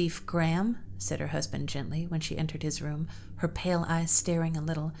that thief Graham?" said her husband gently when she entered his room, her pale eyes staring a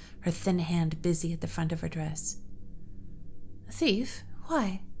little, her thin hand busy at the front of her dress. "A thief?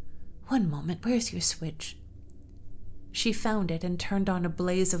 Why? One moment, where's your switch?" She found it and turned on a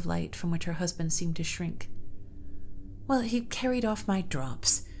blaze of light from which her husband seemed to shrink. "Well, he carried off my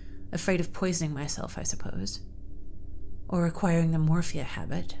drops. Afraid of poisoning myself, I suppose." "Or acquiring the morphia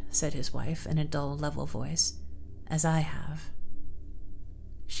habit," said his wife in a dull, level voice, "as I have."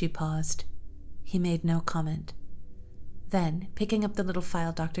 She paused. He made no comment. Then, picking up the little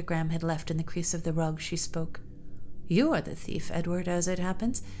phial Dr. Graham had left in the crease of the rug, she spoke. "You are the thief, Edward, as it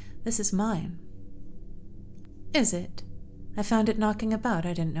happens. This is mine." "Is it? I found it knocking about.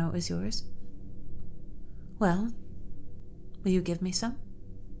 I didn't know it was yours." "Well, will you give me some?"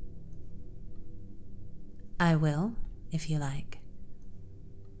 "I will, if you like."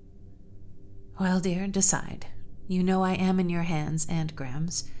 "Well, dear, decide. You know I am in your hands and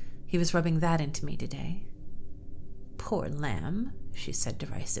Graham's. He was rubbing that into me today." "Poor lamb," she said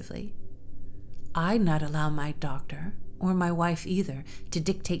derisively. "I'd not allow my doctor, or my wife either, to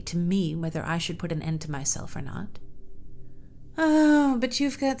dictate to me whether I should put an end to myself or not." "Oh, but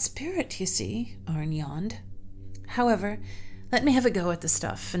you've got spirit, you see," Arne yawned. "However, let me have a go at the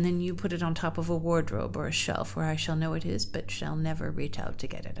stuff, and then you put it on top of a wardrobe or a shelf where I shall know it is, but shall never reach out to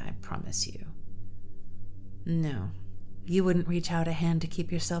get it, I promise you." "No, you wouldn't reach out a hand to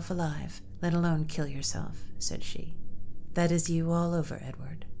keep yourself alive, let alone kill yourself," said she. "That is you all over,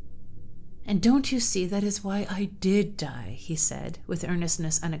 Edward." "And don't you see that is why I did die," he said, with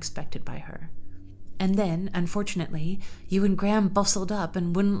earnestness unexpected by her. "And then, unfortunately, you and Graham bustled up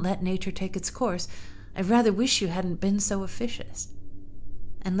and wouldn't let nature take its course. I rather wish you hadn't been so officious."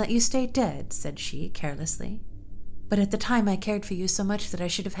 "And let you stay dead," said she, carelessly. "But at the time I cared for you so much that I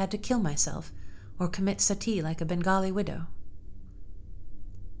should have had to kill myself, or commit sati like a Bengali widow."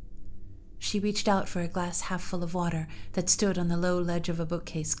 She reached out for a glass half full of water that stood on the low ledge of a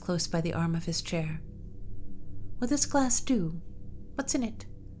bookcase close by the arm of his chair. "Will this glass do? What's in it?"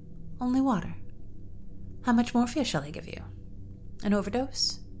 "Only water." "How much morphia shall I give you? An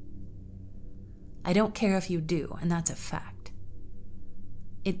overdose?" "I don't care if you do, and that's a fact."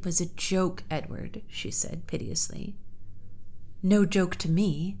 "It was a joke, Edward," she said piteously. "No joke to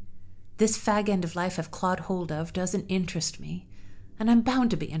me. This fag end of life I've clawed hold of doesn't interest me, and I'm bound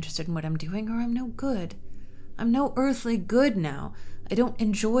to be interested in what I'm doing, or I'm no good. I'm no earthly good now. I don't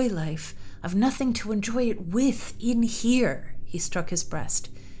enjoy life. I've nothing to enjoy it with in here." He struck his breast.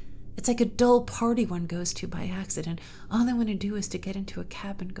 "It's like a dull party one goes to by accident. All I want to do is to get into a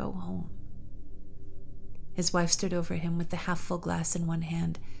cab and go home." His wife stood over him with the half-full glass in one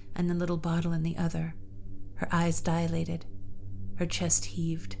hand and the little bottle in the other. Her eyes dilated. Her chest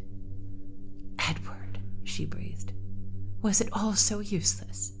heaved. "Edward," she breathed. "Was it all so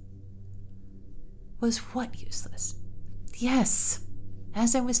useless?" "Was what useless?" "Yes.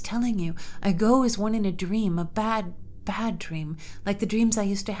 As I was telling you, I go as one in a dream, a bad dream, like the dreams I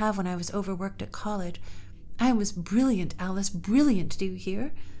used to have when I was overworked at college. I was brilliant, Alice, brilliant, do you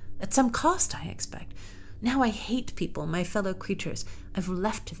hear? At some cost, I expect. Now I hate people, my fellow creatures. I've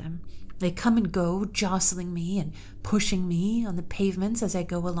left them. They come and go, jostling me and pushing me on the pavements as I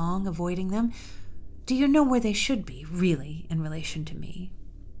go along, avoiding them. Do you know where they should be, really, in relation to me?"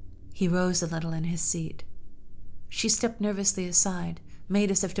 He rose a little in his seat. She stepped nervously aside, made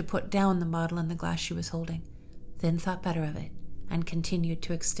as if to put down the bottle and the glass she was holding, then thought better of it and continued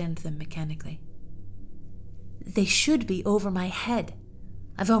to extend them mechanically. "They should be over my head.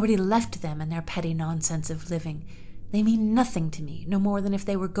 I've already left them and their petty nonsense of living. They mean nothing to me, no more than if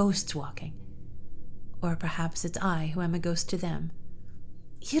they were ghosts walking. Or perhaps it's I who am a ghost to them.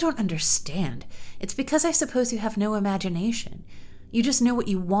 You don't understand. It's because I suppose you have no imagination. You just know what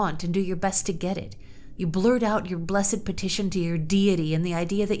you want and do your best to get it. You blurt out your blessed petition to your deity, and the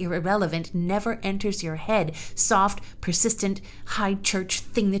idea that you're irrelevant never enters your head, soft, persistent, high church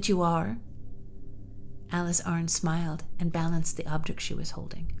thing that you are." Alice Arne smiled and balanced the object she was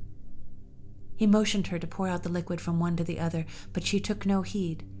holding. He motioned her to pour out the liquid from one to the other, but she took no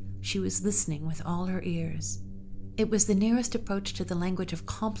heed. She was listening with all her ears. It was the nearest approach to the language of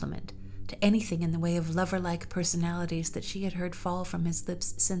compliment, to anything in the way of lover-like personalities that she had heard fall from his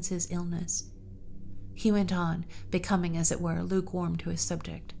lips since his illness. He went on, becoming, as it were, lukewarm to his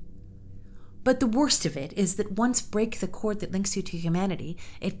subject. "But the worst of it is that once break the cord that links you to humanity,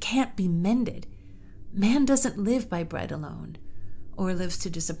 it can't be mended. Man doesn't live by bread alone, or lives to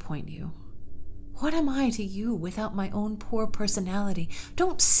disappoint you. What am I to you without my own poor personality?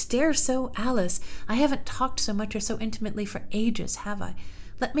 Don't stare so, Alice. I haven't talked so much or so intimately for ages, have I?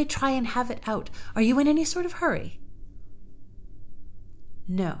 Let me try and have it out. Are you in any sort of hurry?"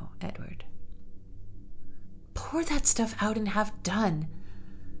 "No, Edward." "Pour that stuff out and have done.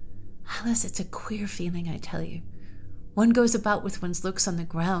 Alice, it's a queer feeling, I tell you. One goes about with one's looks on the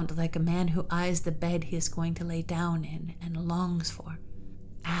ground like a man who eyes the bed he is going to lay down in and longs for.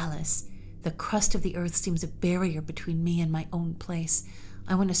 Alice, the crust of the earth seems a barrier between me and my own place.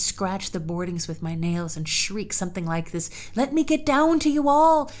 I want to scratch the boardings with my nails and shriek something like this, 'Let me get down to you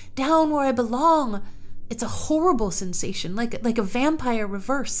all, down where I belong.' It's a horrible sensation, like a vampire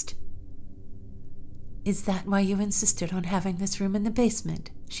reversed." "Is that why you insisted on having this room in the basement?"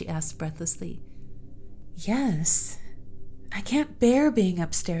 she asked breathlessly. "Yes. I can't bear being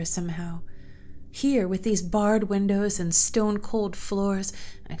upstairs somehow. Here, with these barred windows and stone-cold floors,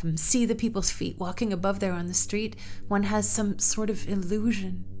 I can see the people's feet walking above there on the street. One has some sort of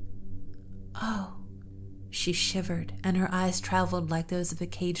illusion." "Oh." She shivered, and her eyes traveled like those of a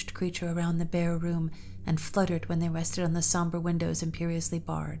caged creature around the bare room and fluttered when they rested on the somber windows imperiously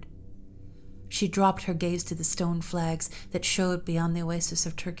barred. She dropped her gaze to the stone flags that showed beyond the oasis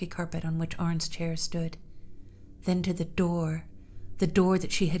of turkey carpet on which Arne's chair stood. Then to the door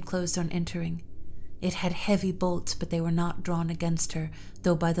that she had closed on entering. It had heavy bolts, but they were not drawn against her,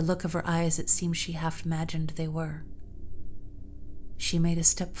 though by the look of her eyes it seemed she half imagined they were. She made a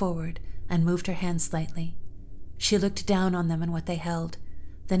step forward and moved her hands slightly. She looked down on them and what they held,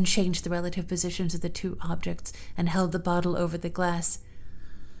 then changed the relative positions of the two objects and held the bottle over the glass.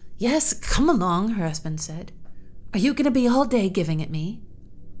 "Yes, come along," her husband said. "Are you going to be all day giving it me?"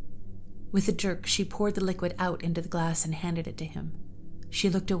 With a jerk, she poured the liquid out into the glass and handed it to him. She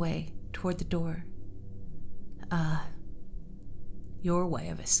looked away, toward the door. Your way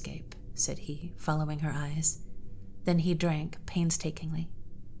of escape," said he, following her eyes. Then he drank, painstakingly.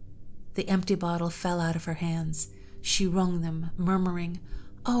 The empty bottle fell out of her hands. She wrung them, murmuring,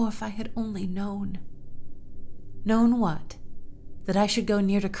 "Oh, if I had only known." "Known what? That I should go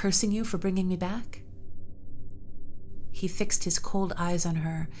near to cursing you for bringing me back?" He fixed his cold eyes on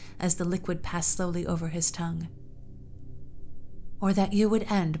her as the liquid passed slowly over his tongue. "Or that you would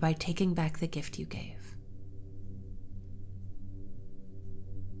end by taking back the gift you gave."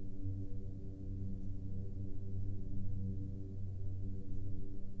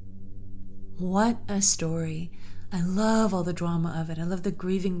 What a story. I love all the drama of it. I love the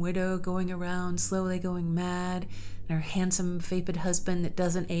grieving widow going around, slowly going mad, and her handsome, vapid husband that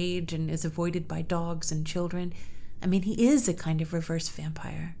doesn't age and is avoided by dogs and children. I mean, he is a kind of reverse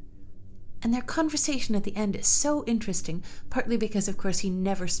vampire. And their conversation at the end is so interesting, partly because, of course, he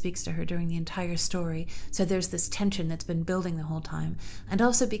never speaks to her during the entire story, so there's this tension that's been building the whole time, and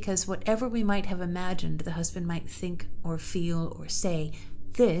also because whatever we might have imagined the husband might think or feel or say,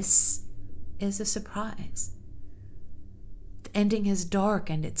 this is a surprise. The ending is dark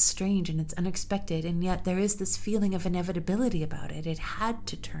and it's strange and it's unexpected, and yet there is this feeling of inevitability about it. It had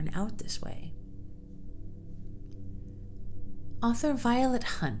to turn out this way. Author Violet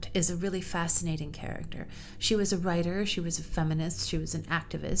Hunt is a really fascinating character. She was a writer, she was a feminist, she was an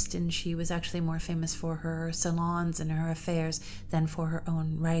activist, and she was actually more famous for her salons and her affairs than for her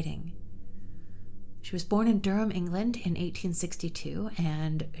own writing. She was born in Durham, England in 1862,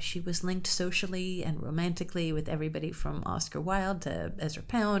 and she was linked socially and romantically with everybody from Oscar Wilde to Ezra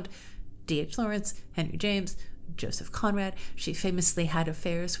Pound, D.H. Lawrence, Henry James, Joseph Conrad. She famously had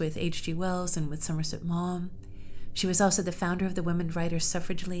affairs with H.G. Wells and with Somerset Maugham. She was also the founder of the Women Writers'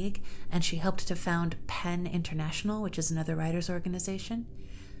 Suffrage League, and she helped to found PEN International, which is another writers' organization.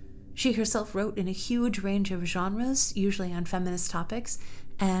 She herself wrote in a huge range of genres, usually on feminist topics,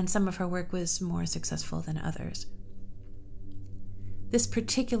 and some of her work was more successful than others. This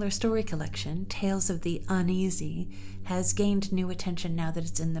particular story collection, Tales of the Uneasy, has gained new attention now that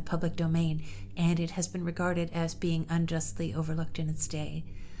it's in the public domain, and it has been regarded as being unjustly overlooked in its day.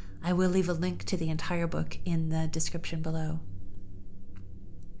 I will leave a link to the entire book in the description below.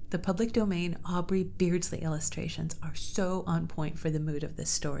 The public domain Aubrey Beardsley illustrations are so on point for the mood of this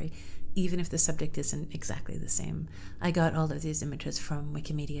story, even if the subject isn't exactly the same. I got all of these images from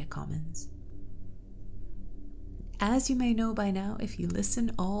Wikimedia Commons. As you may know by now, if you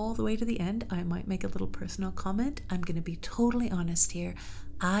listen all the way to the end, I might make a little personal comment. I'm going to be totally honest here.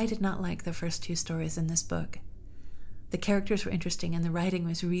 I did not like the first two stories in this book. The characters were interesting and the writing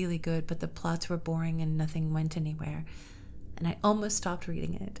was really good, but the plots were boring and nothing went anywhere. And I almost stopped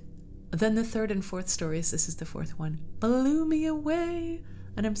reading it. Then the third and fourth stories, this is the fourth one, blew me away.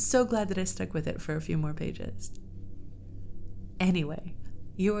 And I'm so glad that I stuck with it for a few more pages. Anyway,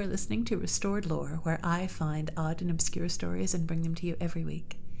 you are listening to Restored Lore, where I find odd and obscure stories and bring them to you every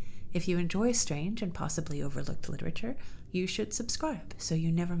week. If you enjoy strange and possibly overlooked literature, you should subscribe so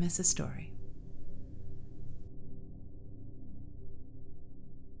you never miss a story.